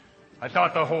 I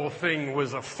thought the whole thing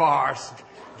was a farce.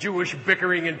 Jewish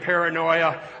bickering and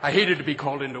paranoia. I hated to be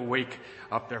called in to wake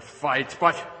up their fights,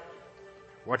 but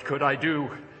what could I do?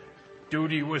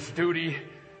 Duty was duty.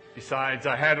 Besides,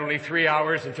 I had only 3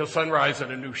 hours until sunrise on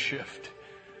a new shift.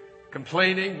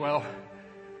 Complaining, well,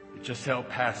 it just helped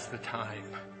pass the time.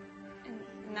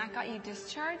 And that got you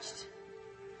discharged?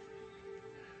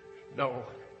 No.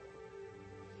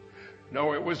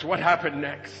 No, it was what happened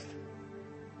next.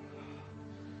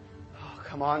 Oh,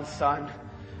 come on, son.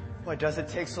 Why does it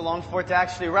take so long for it to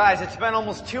actually rise? It's been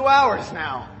almost 2 hours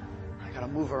now. I gotta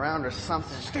move around or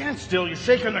something. Stand still, you're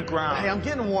shaking the ground. Hey, I'm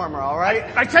getting warmer, all right?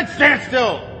 I said stand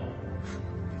still!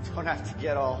 Don't have to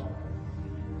get all...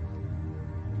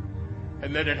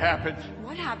 And then it happened.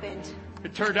 What happened?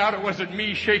 It turned out it wasn't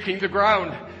me shaking the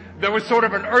ground. There was sort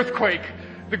of an earthquake.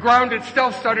 The ground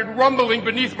itself started rumbling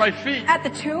beneath my feet. At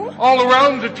the tomb? All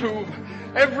around the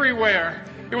tomb. Everywhere.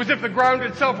 It was as if the ground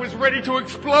itself was ready to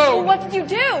explode. Well, what did you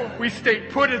do? We stayed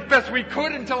put as best we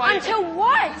could until Until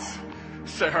what?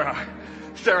 Sarah,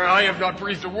 I have not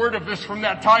breathed a word of this from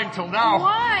that time till now.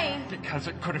 Why? Because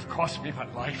it could have cost me my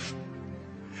life.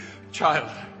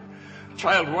 Child,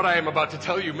 what I am about to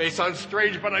tell you may sound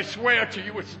strange, but I swear to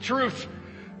you it's the truth.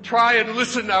 Try and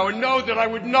listen now and know that I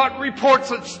would not report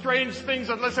such strange things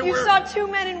unless it were... You saw 2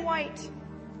 men in white.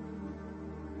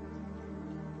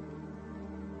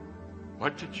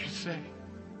 What did you say?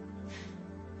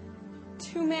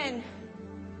 2 men.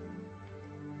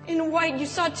 In white. You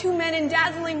saw 2 men in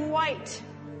dazzling white.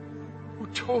 Who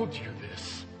told you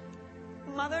this?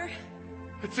 Mother?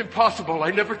 It's impossible.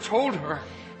 I never told her.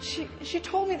 She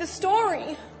told me the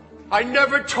story. I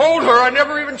never told her. I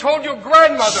never even told your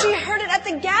grandmother. She heard it at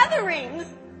the gathering.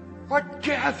 What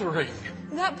gathering?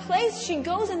 That place she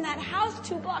goes in, that house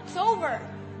 2 blocks over.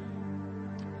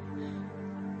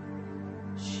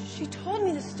 She told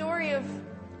me the story of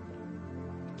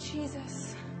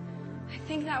Jesus. I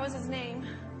think that was his name.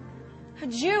 A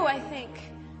Jew, I think.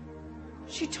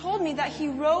 She told me that he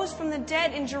rose from the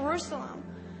dead in Jerusalem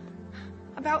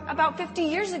about 50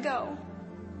 years ago.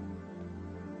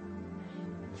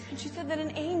 And she said that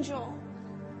an angel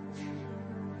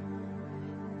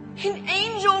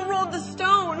rolled the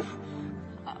stone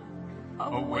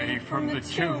away from the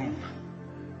tomb.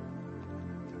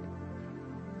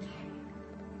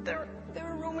 There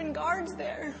were Roman guards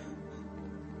there.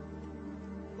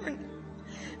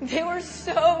 They were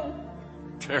so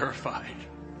terrified.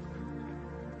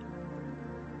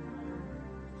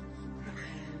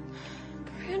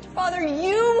 Grandfather,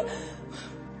 you...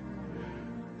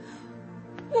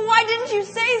 Well, why didn't you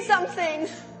say something?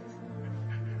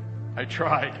 I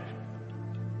tried.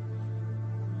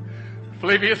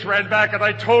 Flavius ran back and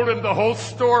I told him the whole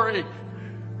story.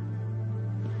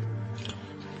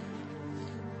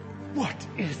 What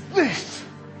is this?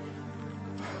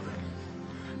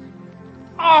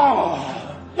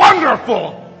 Oh,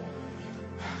 wonderful!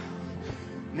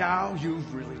 Now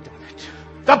you've really done it.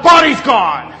 The body's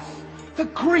gone! The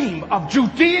cream of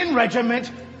Judean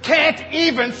regiment can't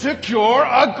even secure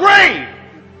a grave!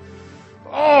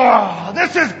 Oh,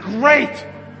 this is great!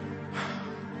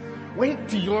 Wait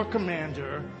till your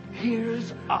commander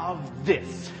hears of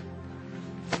this.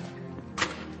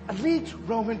 Elite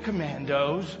Roman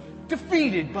commandos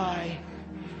defeated by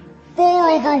 4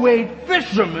 overweight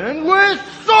fishermen with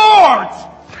swords!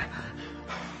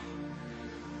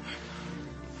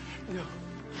 No,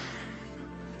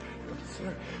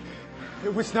 sir.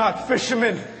 It was not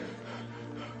fishermen.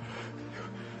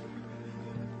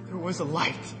 There was a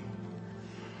light.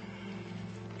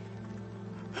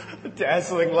 A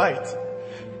dazzling light.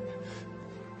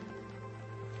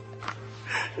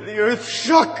 The earth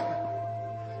shook.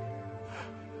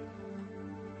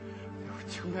 There were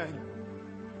 2 men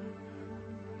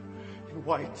in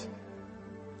white.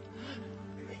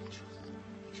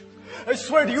 I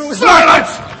swear to you it was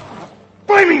Silence!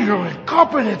 Blaming your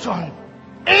incompetence on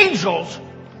angels?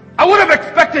 I would have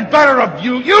expected better of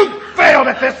you. You failed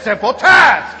at this simple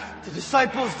task. The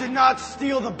disciples did not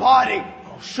steal the body.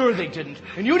 Oh, sure they didn't.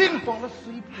 And you didn't fall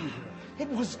asleep either. It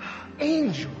was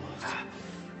angels.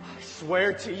 I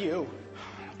swear to you.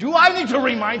 Do I need to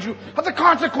remind you of the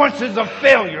consequences of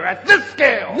failure at this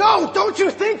scale? No, don't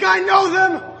you think I know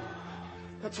them?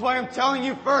 That's why I'm telling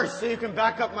you first, so you can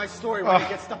back up my story when it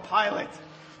gets to Pilate.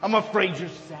 I'm afraid you're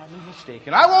sadly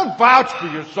mistaken. I won't vouch for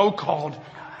your so-called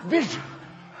vision.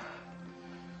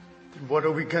 Then what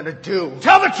are we gonna do?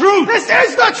 Tell the truth! This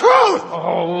is the truth!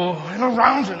 Oh, and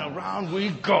around we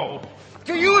go.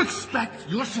 Do you expect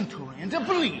your centurion to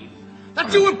believe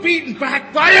that you were beaten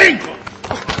back by angels?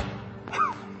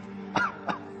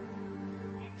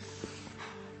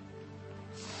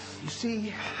 You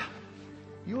see,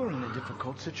 you're in a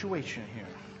difficult situation here.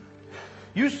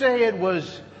 You say it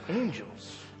was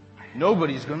angels.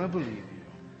 Nobody's gonna believe you.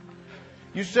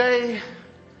 You say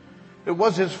it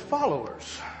was his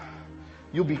followers.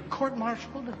 You'll be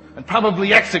court-martialed and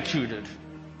probably executed.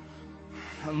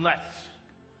 Unless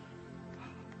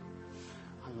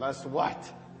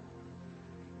what?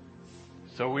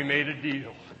 So we made a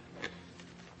deal.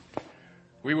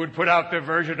 We would put out their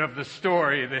version of the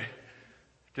story, the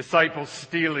disciples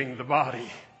stealing the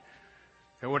body.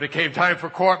 And when it came time for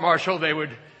court-martial, they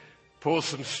would pull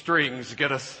some strings,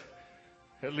 get us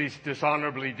at least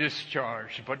dishonorably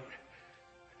discharged, but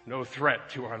no threat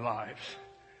to our lives.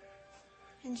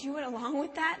 And you went along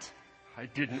with that? I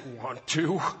didn't want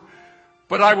to,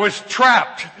 but I was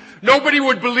trapped. Nobody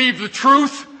would believe the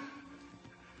truth.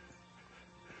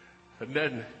 And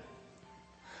then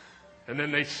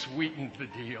they sweetened the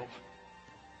deal.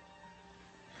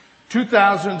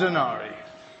 2,000 denarii.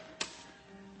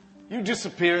 You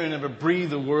disappear and never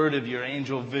breathe a word of your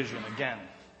angel vision again.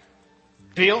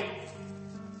 Deal?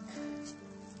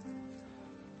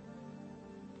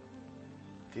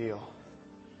 Deal.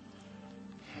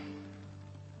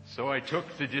 So I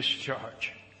took the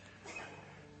discharge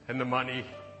and the money.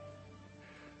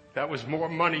 That was more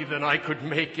money than I could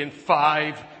make in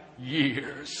 5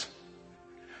 years.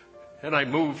 And I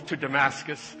moved to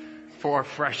Damascus for a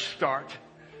fresh start.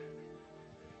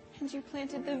 And you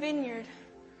planted the vineyard.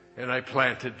 And I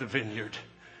planted the vineyard.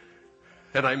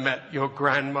 And I met your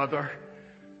grandmother.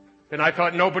 And I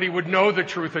thought nobody would know the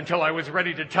truth until I was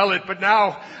ready to tell it. But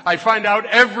now I find out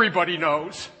everybody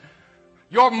knows.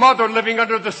 Your mother living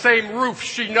under the same roof,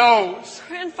 she knows.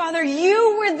 Grandfather,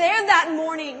 you were there that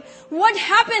morning. What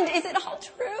happened? Is it all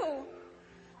true?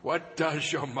 What does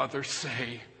your mother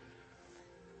say?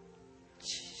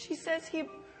 She says he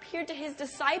appeared to his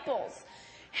disciples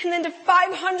and then to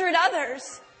 500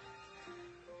 others.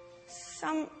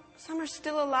 Some are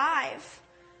still alive.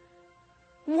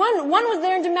 One was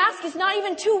there in Damascus not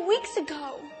even 2 weeks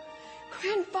ago.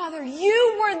 Grandfather,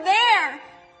 you were there.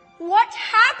 What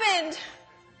happened?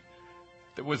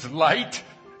 There was light.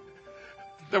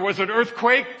 There was an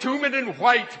earthquake, 2 men in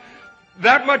white.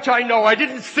 That much I know. I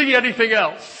didn't see anything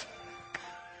else.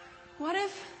 What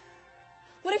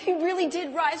if he really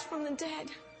did rise from the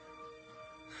dead?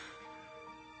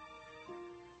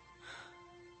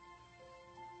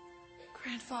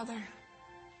 Grandfather,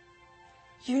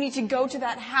 you need to go to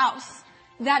that house,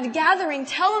 that gathering.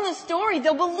 Tell them the story.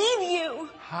 They'll believe you.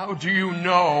 How do you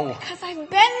know? Because I've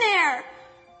been there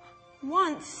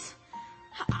once.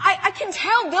 I can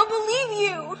tell. They'll believe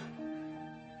you.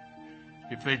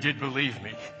 If they did believe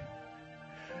me,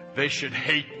 they should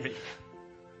hate me.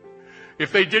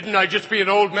 If they didn't, I'd just be an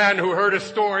old man who heard a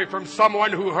story from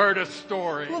someone who heard a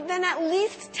story. Well, then at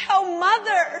least tell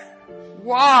Mother.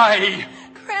 Why?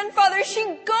 Grandfather, she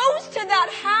goes to that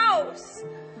house.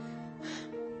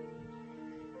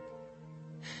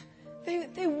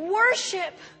 They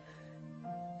worship.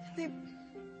 They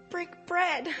break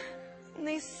bread. And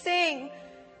they sing.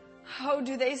 How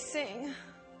do they sing?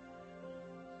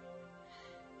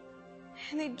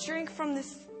 And they drink from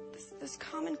this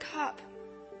common cup.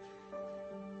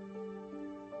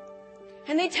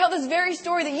 And they tell this very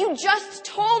story that you just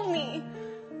told me.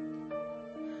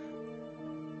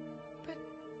 But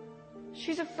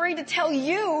she's afraid to tell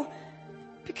you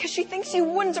because she thinks you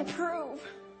wouldn't approve.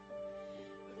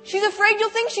 She's afraid you'll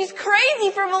think she's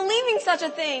crazy for believing such a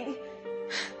thing.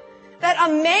 That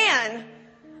a man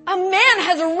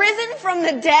has risen from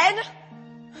the dead.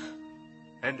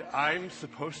 And I'm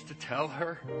supposed to tell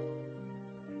her?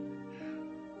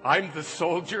 I'm the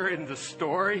soldier in the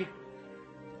story?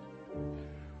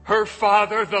 Her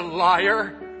father, the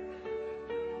liar?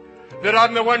 That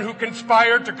I'm the one who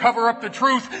conspired to cover up the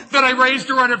truth? That I raised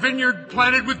her on a vineyard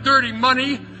planted with dirty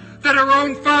money? That her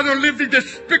own father lived a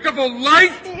despicable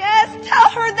life? Yes, tell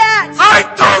her that! I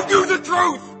told you the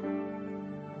truth!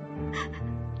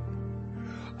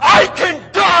 I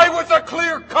can die with a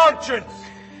clear conscience!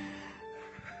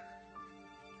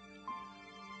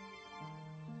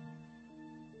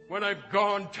 When I've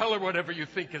gone, tell her whatever you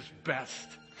think is best.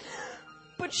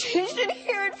 But she should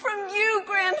hear it from you,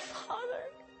 grandfather.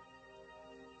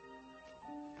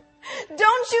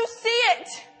 Don't you see it?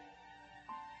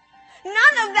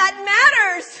 None of that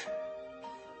matters.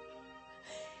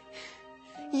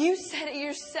 You said it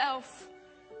yourself.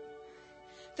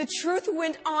 The truth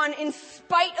went on in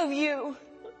spite of you.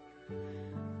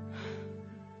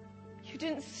 You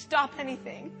didn't stop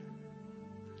anything.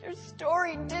 Your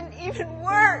story didn't even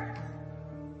work.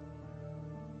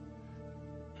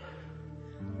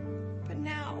 But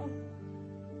now,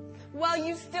 while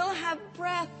you still have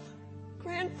breath,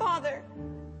 grandfather,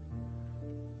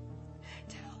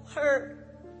 tell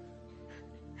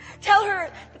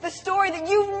her the story that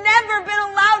you've never been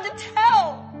allowed to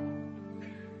tell.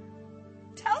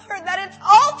 Tell her that it's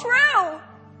all true.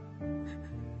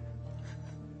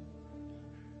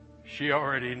 She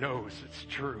already knows it's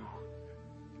true.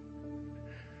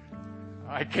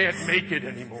 I can't make it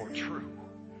any more true.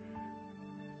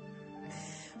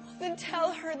 Well, then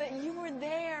tell her that you were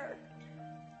there.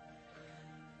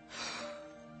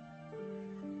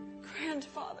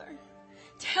 Grandfather,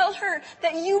 tell her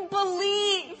that you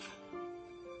believe.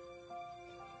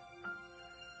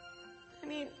 I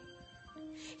mean,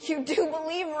 you do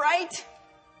believe, right?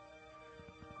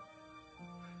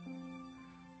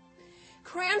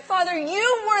 Grandfather,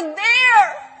 you were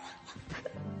there!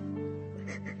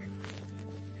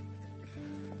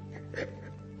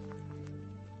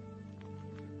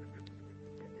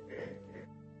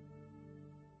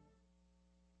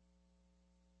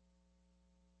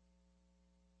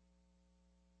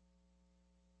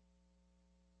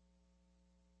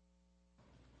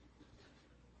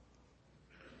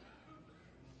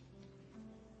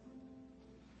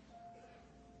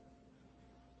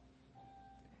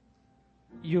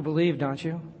 You believe, don't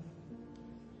you?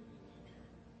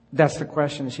 That's the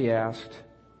question she asked.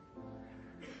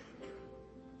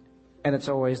 And it's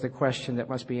always the question that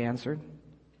must be answered.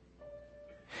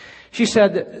 She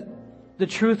said, the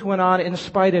truth went on in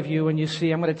spite of you, and you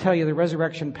see, I'm going to tell you, the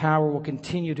resurrection power will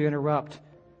continue to interrupt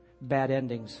bad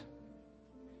endings.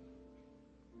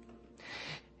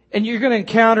 And you're going to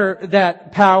encounter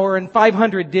that power, and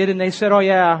 500 did, and they said, oh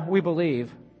yeah, we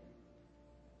believe.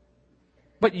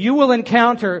 But you will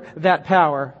encounter that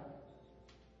power.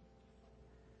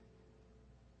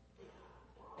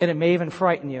 And it may even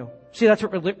frighten you. See, that's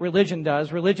what religion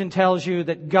does. Religion tells you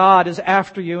that God is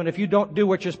after you, and if you don't do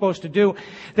what you're supposed to do,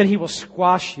 then He will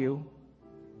squash you.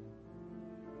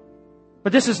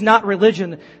 But this is not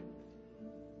religion.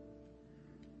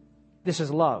 This is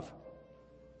love.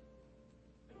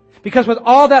 Because with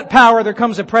all that power, there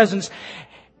comes a presence,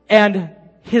 and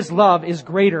His love is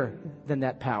greater than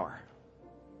that power.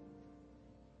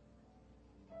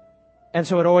 And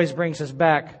so it always brings us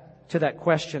back to that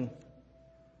question,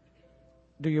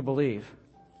 do you believe?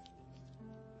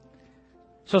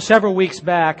 So several weeks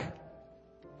back,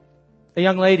 a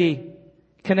young lady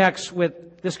connects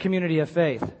with this community of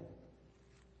faith.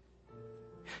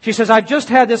 She says, I've just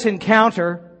had this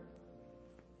encounter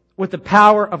with the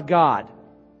power of God.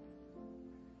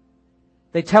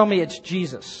 They tell me it's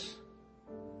Jesus.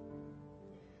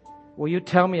 Will you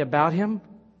tell me about Him?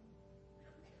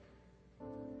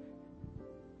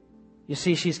 You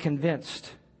see, she's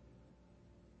convinced.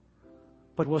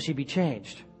 But will she be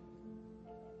changed?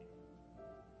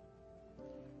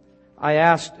 I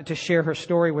asked to share her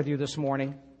story with you this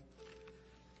morning.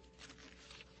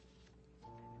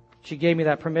 She gave me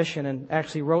that permission and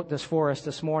actually wrote this for us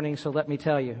this morning, so let me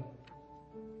tell you.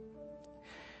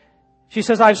 She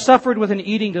says, I've suffered with an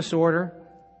eating disorder,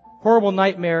 horrible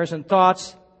nightmares and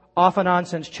thoughts off and on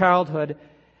since childhood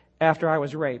after I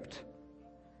was raped.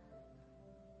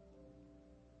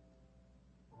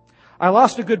 I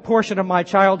lost a good portion of my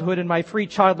childhood and my free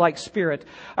childlike spirit.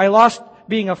 I lost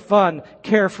being a fun,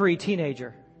 carefree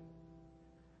teenager.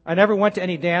 I never went to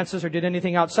any dances or did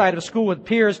anything outside of school with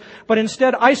peers, but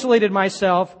instead isolated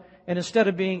myself, and instead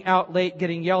of being out late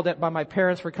getting yelled at by my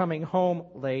parents for coming home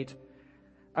late,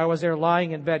 I was there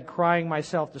lying in bed crying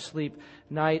myself to sleep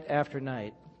night after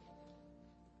night.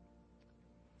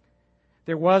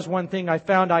 There was one thing I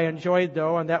found I enjoyed,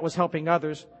 though, and that was helping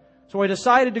others. So I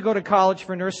decided to go to college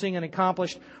for nursing and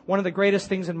accomplished one of the greatest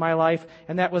things in my life,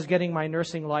 and that was getting my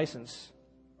nursing license.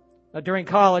 Now, during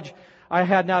college, I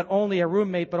had not only a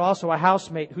roommate, but also a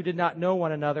housemate who did not know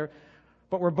one another,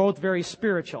 but were both very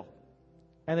spiritual.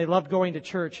 and they loved going to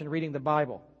church and reading the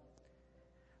Bible.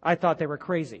 I thought they were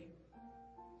crazy.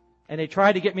 And they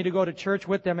tried to get me to go to church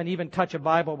with them and even touch a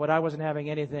Bible, but I wasn't having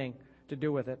anything to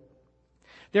do with it.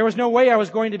 There was no way I was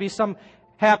going to be some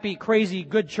happy, crazy,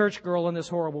 good church girl in this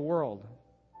horrible world.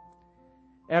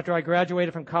 After I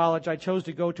graduated from college, I chose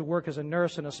to go to work as a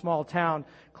nurse in a small town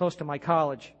close to my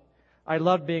college. I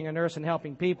loved being a nurse and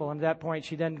helping people, and at that point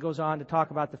she then goes on to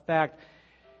talk about the fact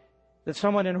that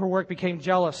someone in her work became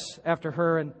jealous after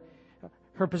her and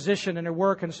her position and her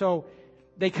work, and so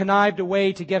they connived a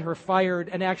way to get her fired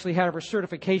and actually had her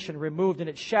certification removed, and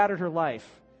it shattered her life.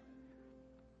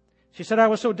 She said, I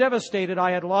was so devastated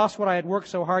I had lost what I had worked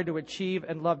so hard to achieve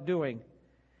and loved doing.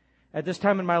 At this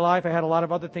time in my life, I had a lot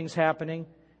of other things happening,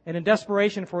 and in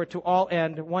desperation for it to all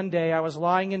end, one day I was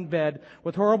lying in bed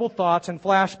with horrible thoughts and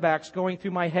flashbacks going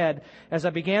through my head as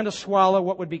I began to swallow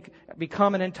what would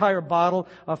become an entire bottle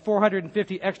of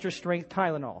 450 extra strength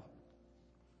Tylenol.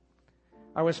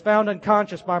 I was found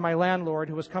unconscious by my landlord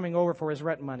who was coming over for his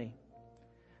rent money.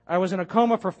 I was in a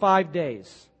coma for 5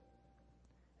 days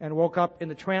and woke up in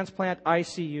the transplant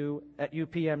ICU at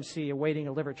UPMC awaiting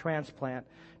a liver transplant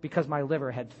because my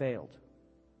liver had failed.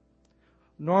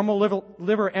 Normal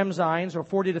liver enzymes were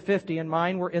 40 to 50, and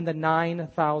mine were in the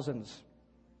 9,000s.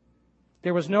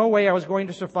 There was no way I was going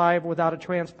to survive without a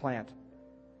transplant.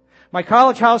 My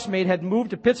college housemate had moved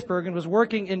to Pittsburgh and was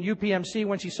working in UPMC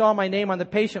when she saw my name on the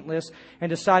patient list and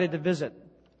decided to visit.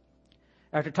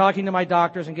 After talking to my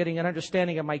doctors and getting an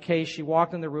understanding of my case, she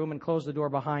walked in the room and closed the door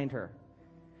behind her.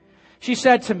 She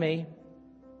said to me,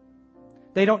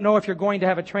 they don't know if you're going to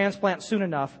have a transplant soon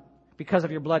enough because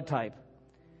of your blood type.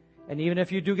 And even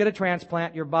if you do get a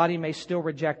transplant, your body may still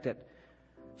reject it.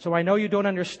 So I know you don't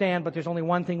understand, but there's only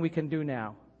one thing we can do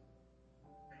now.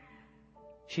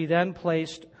 She then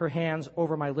placed her hands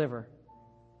over my liver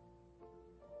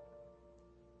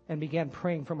and began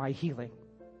praying for my healing.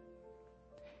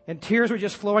 And tears were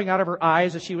just flowing out of her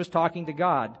eyes as she was talking to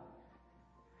God.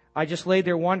 I just laid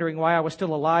there wondering why I was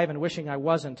still alive and wishing I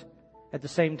wasn't. At the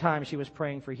same time, she was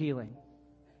praying for healing.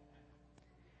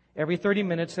 Every 30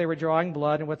 minutes, they were drawing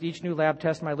blood, and with each new lab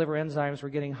test, my liver enzymes were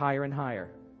getting higher and higher.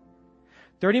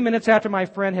 30 minutes after my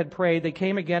friend had prayed, they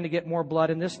came again to get more blood,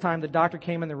 and this time the doctor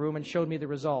came in the room and showed me the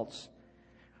results.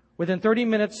 Within 30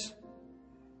 minutes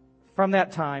from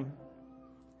that time,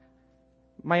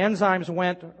 my enzymes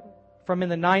went from in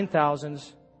the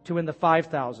 9,000s to in the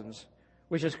 5,000s,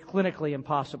 which is clinically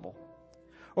impossible.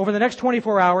 Over the next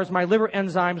 24 hours, my liver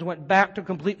enzymes went back to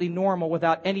completely normal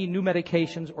without any new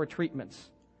medications or treatments.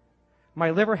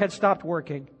 My liver had stopped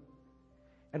working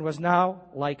and was now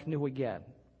like new again.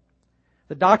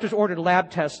 The doctors ordered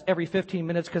lab tests every 15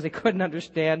 minutes because they couldn't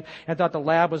understand and thought the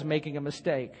lab was making a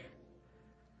mistake.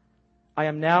 I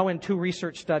am now in 2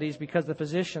 research studies because the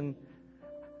physicians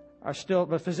are still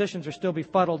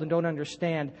befuddled and don't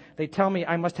understand. They tell me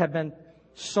I must have been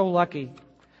so lucky,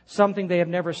 something they have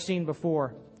never seen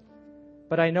before.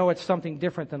 But I know it's something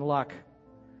different than luck.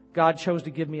 God chose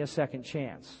to give me a second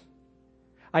chance.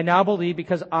 I now believe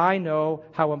because I know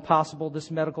how impossible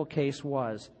this medical case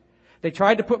was. They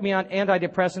tried to put me on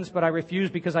antidepressants, but I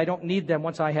refused because I don't need them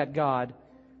once I had God.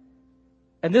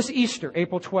 And this Easter,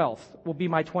 April 12th, will be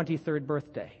my 23rd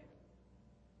birthday.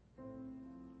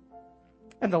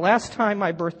 And the last time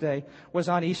my birthday was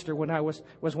on Easter when I was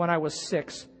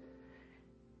 6.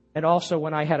 And also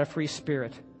when I had a free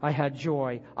spirit. I had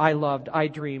joy. I loved. I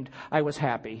dreamed. I was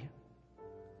happy.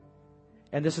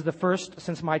 And this is the first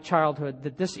since my childhood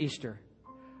that this Easter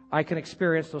I can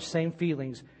experience those same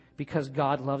feelings because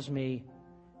God loves me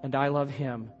and I love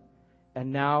Him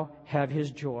and now have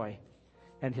His joy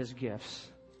and His gifts.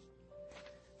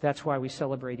 That's why we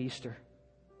celebrate Easter.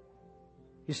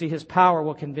 You see, His power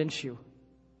will convince you,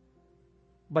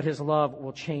 but His love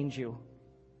will change you.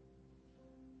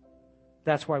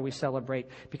 That's why we celebrate,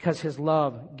 because His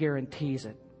love guarantees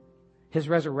it. His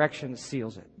resurrection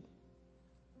seals it.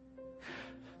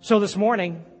 So this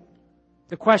morning,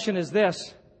 the question is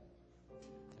this: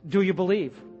 do you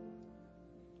believe?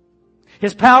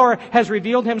 His power has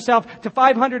revealed Himself to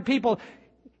 500 people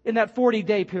in that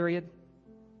 40-day period.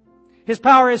 His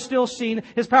power is still seen.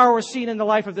 His power was seen in the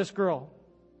life of this girl.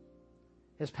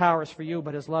 His power is for you,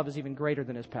 but His love is even greater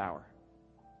than His power.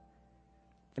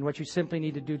 And what you simply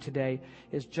need to do today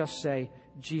is just say,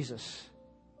 Jesus,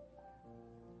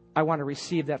 I want to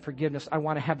receive that forgiveness. I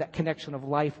want to have that connection of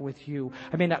life with you.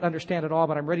 I may not understand it all,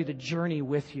 but I'm ready to journey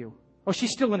with you. Oh,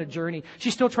 she's still in a journey.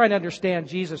 She's still trying to understand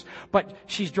Jesus, but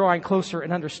she's drawing closer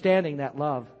and understanding that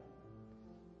love.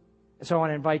 And so I want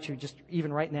to invite you, just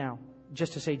even right now,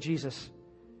 just to say, Jesus,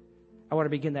 I want to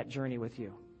begin that journey with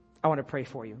you. I want to pray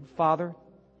for you. Father,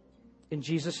 In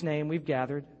Jesus' name we've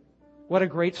gathered. What a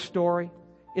great story.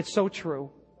 It's so true.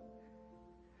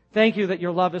 Thank you that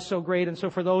your love is so great. And so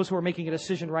for those who are making a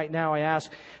decision right now, I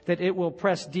ask that it will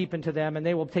press deep into them and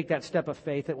they will take that step of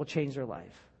faith that will change their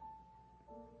life.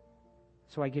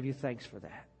 So I give you thanks for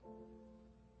that.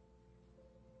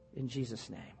 In Jesus'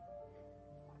 name.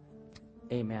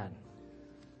 Amen.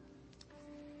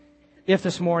 If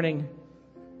this morning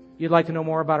you'd like to know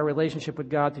more about a relationship with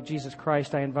God through Jesus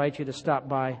Christ, I invite you to stop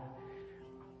by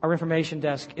our information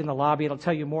desk in the lobby. It'll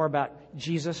tell you more about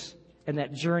Jesus and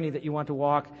that journey that you want to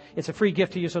walk. It's a free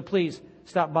gift to you, so please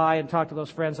stop by and talk to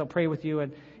those friends. They'll pray with you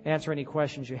and answer any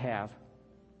questions you have.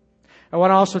 I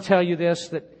want to also tell you this,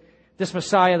 that this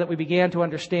Messiah that we began to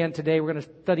understand today, we're going to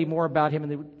study more about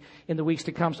him in the weeks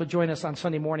to come. So join us on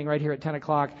Sunday morning right here at 10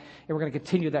 o'clock, and we're going to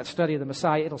continue that study of the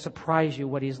Messiah. It'll surprise you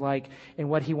what he's like and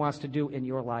what he wants to do in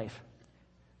your life.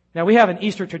 Now, we have an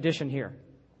Easter tradition here.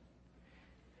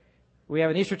 We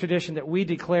have an Easter tradition that we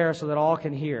declare so that all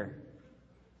can hear.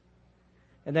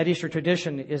 And that Easter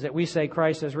tradition is that we say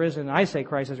Christ has risen, and I say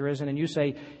Christ has risen, and you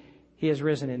say he has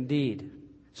risen indeed.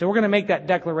 So we're going to make that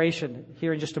declaration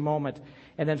here in just a moment.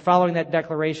 And then following that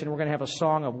declaration, we're going to have a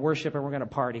song of worship and we're going to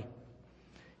party.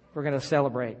 We're going to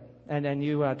celebrate. And then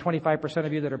you, 25%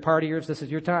 of you that are partiers, this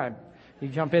is your time. You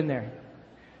jump in there.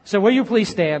 So will you please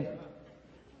stand?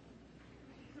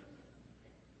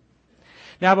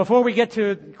 Now, before we get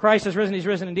to Christ has risen, he's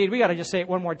risen indeed, we got to just say it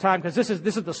one more time because this is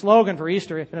the slogan for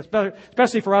Easter, and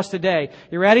especially for us today.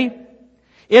 You ready?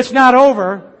 It's not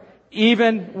over,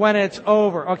 even when it's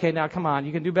over. Okay, now come on,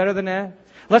 you can do better than that.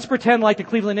 Let's pretend like the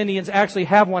Cleveland Indians actually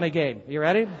have won a game. You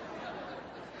ready?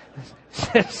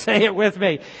 Say it with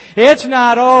me. It's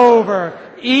not over,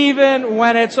 even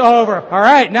when it's over. All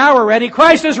right, now we're ready.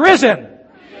 Christ is risen.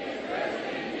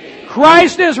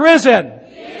 Christ is risen.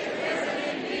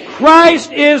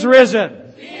 Christ is risen.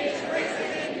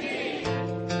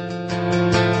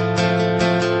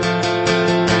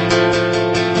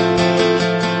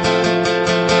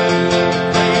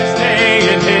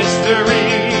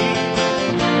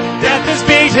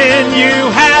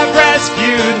 You have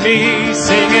rescued me,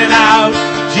 singing out,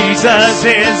 Jesus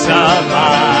is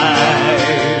alive.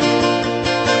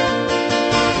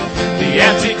 The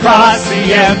empty cross,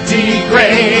 the empty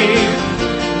grave,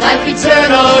 life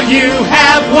eternal, you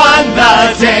have won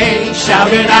the day.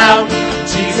 Shout it out,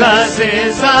 Jesus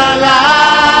is alive.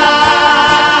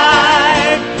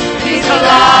 He's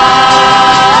alive.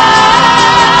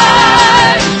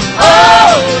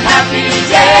 Oh, happy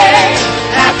day,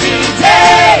 happy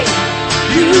day.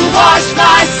 You washed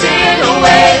my sin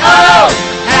away. Oh,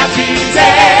 happy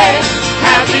day,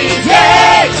 happy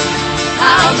day.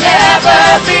 I'll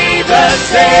never be the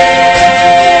same.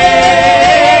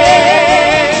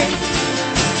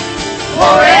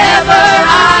 Forever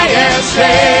I am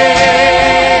changed.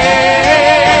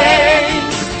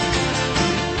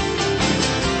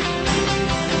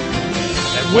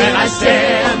 And when I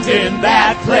stand in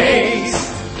that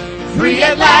place, free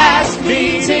at last,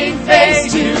 meeting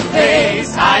face to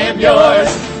face, I am yours,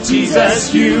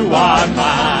 Jesus, you are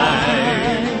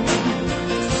mine.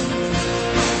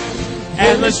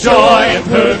 Endless joy and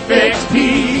perfect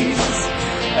peace,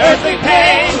 earthly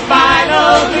pain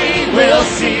finally will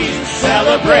cease.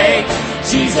 Celebrate,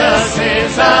 Jesus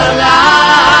is alive.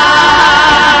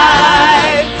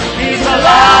 He's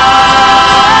alive.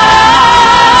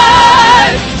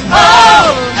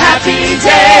 Oh, happy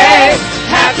day,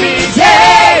 happy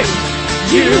day.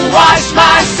 You washed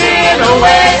my sin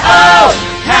away. Oh,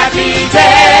 happy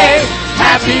day,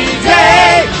 happy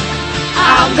day.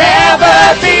 I'll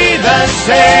never be the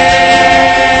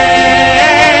same.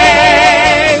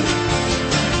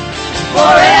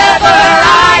 Forever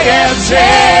I am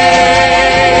changed.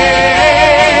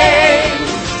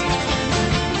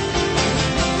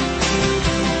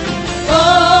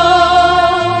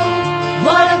 Oh,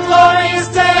 what a glorious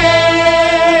day.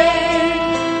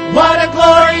 What a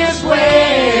glorious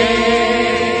way.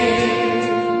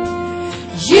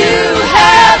 You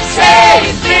have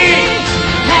saved me.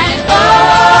 And oh,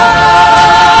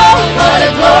 what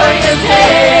a glorious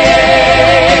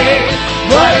day.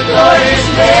 What a glorious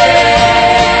day.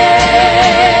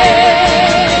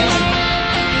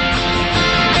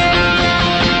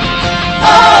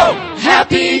 Oh,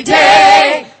 happy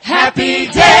day, happy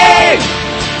day.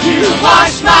 You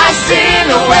washed my sin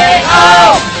away.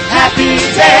 Oh, happy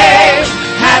day,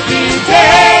 happy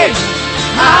day.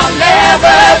 I'll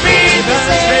never be the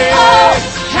same. Oh,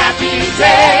 happy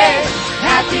day,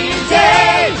 happy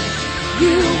day.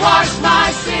 You washed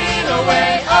my sin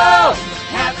away. Oh,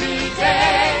 happy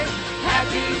day,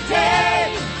 happy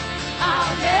day.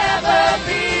 I'll never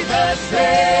be the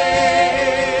same.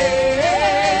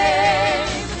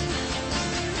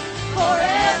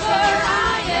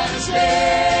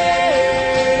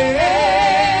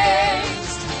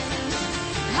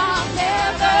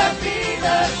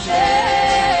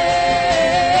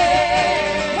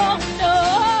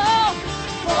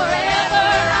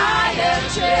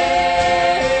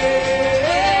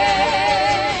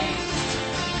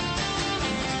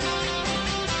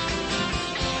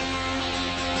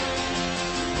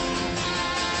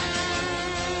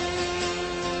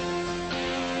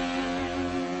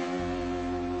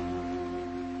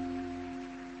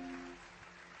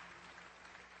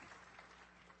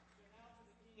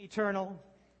 eternal,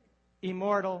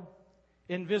 immortal,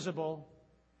 invisible,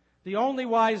 the only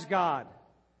wise God,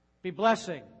 be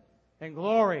blessing and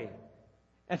glory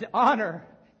and honor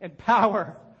and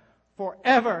power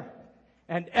forever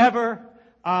and ever.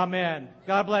 Amen.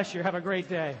 God bless you. Have a great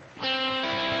day.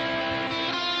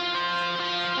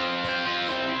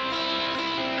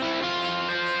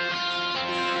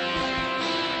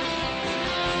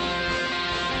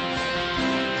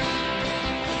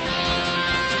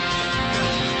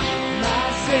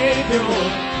 Savior,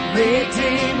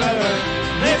 Redeemer,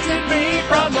 lifted me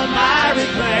from the miry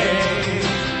clay.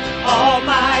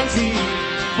 Almighty,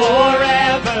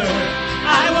 forever,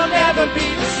 I will never be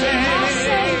the same.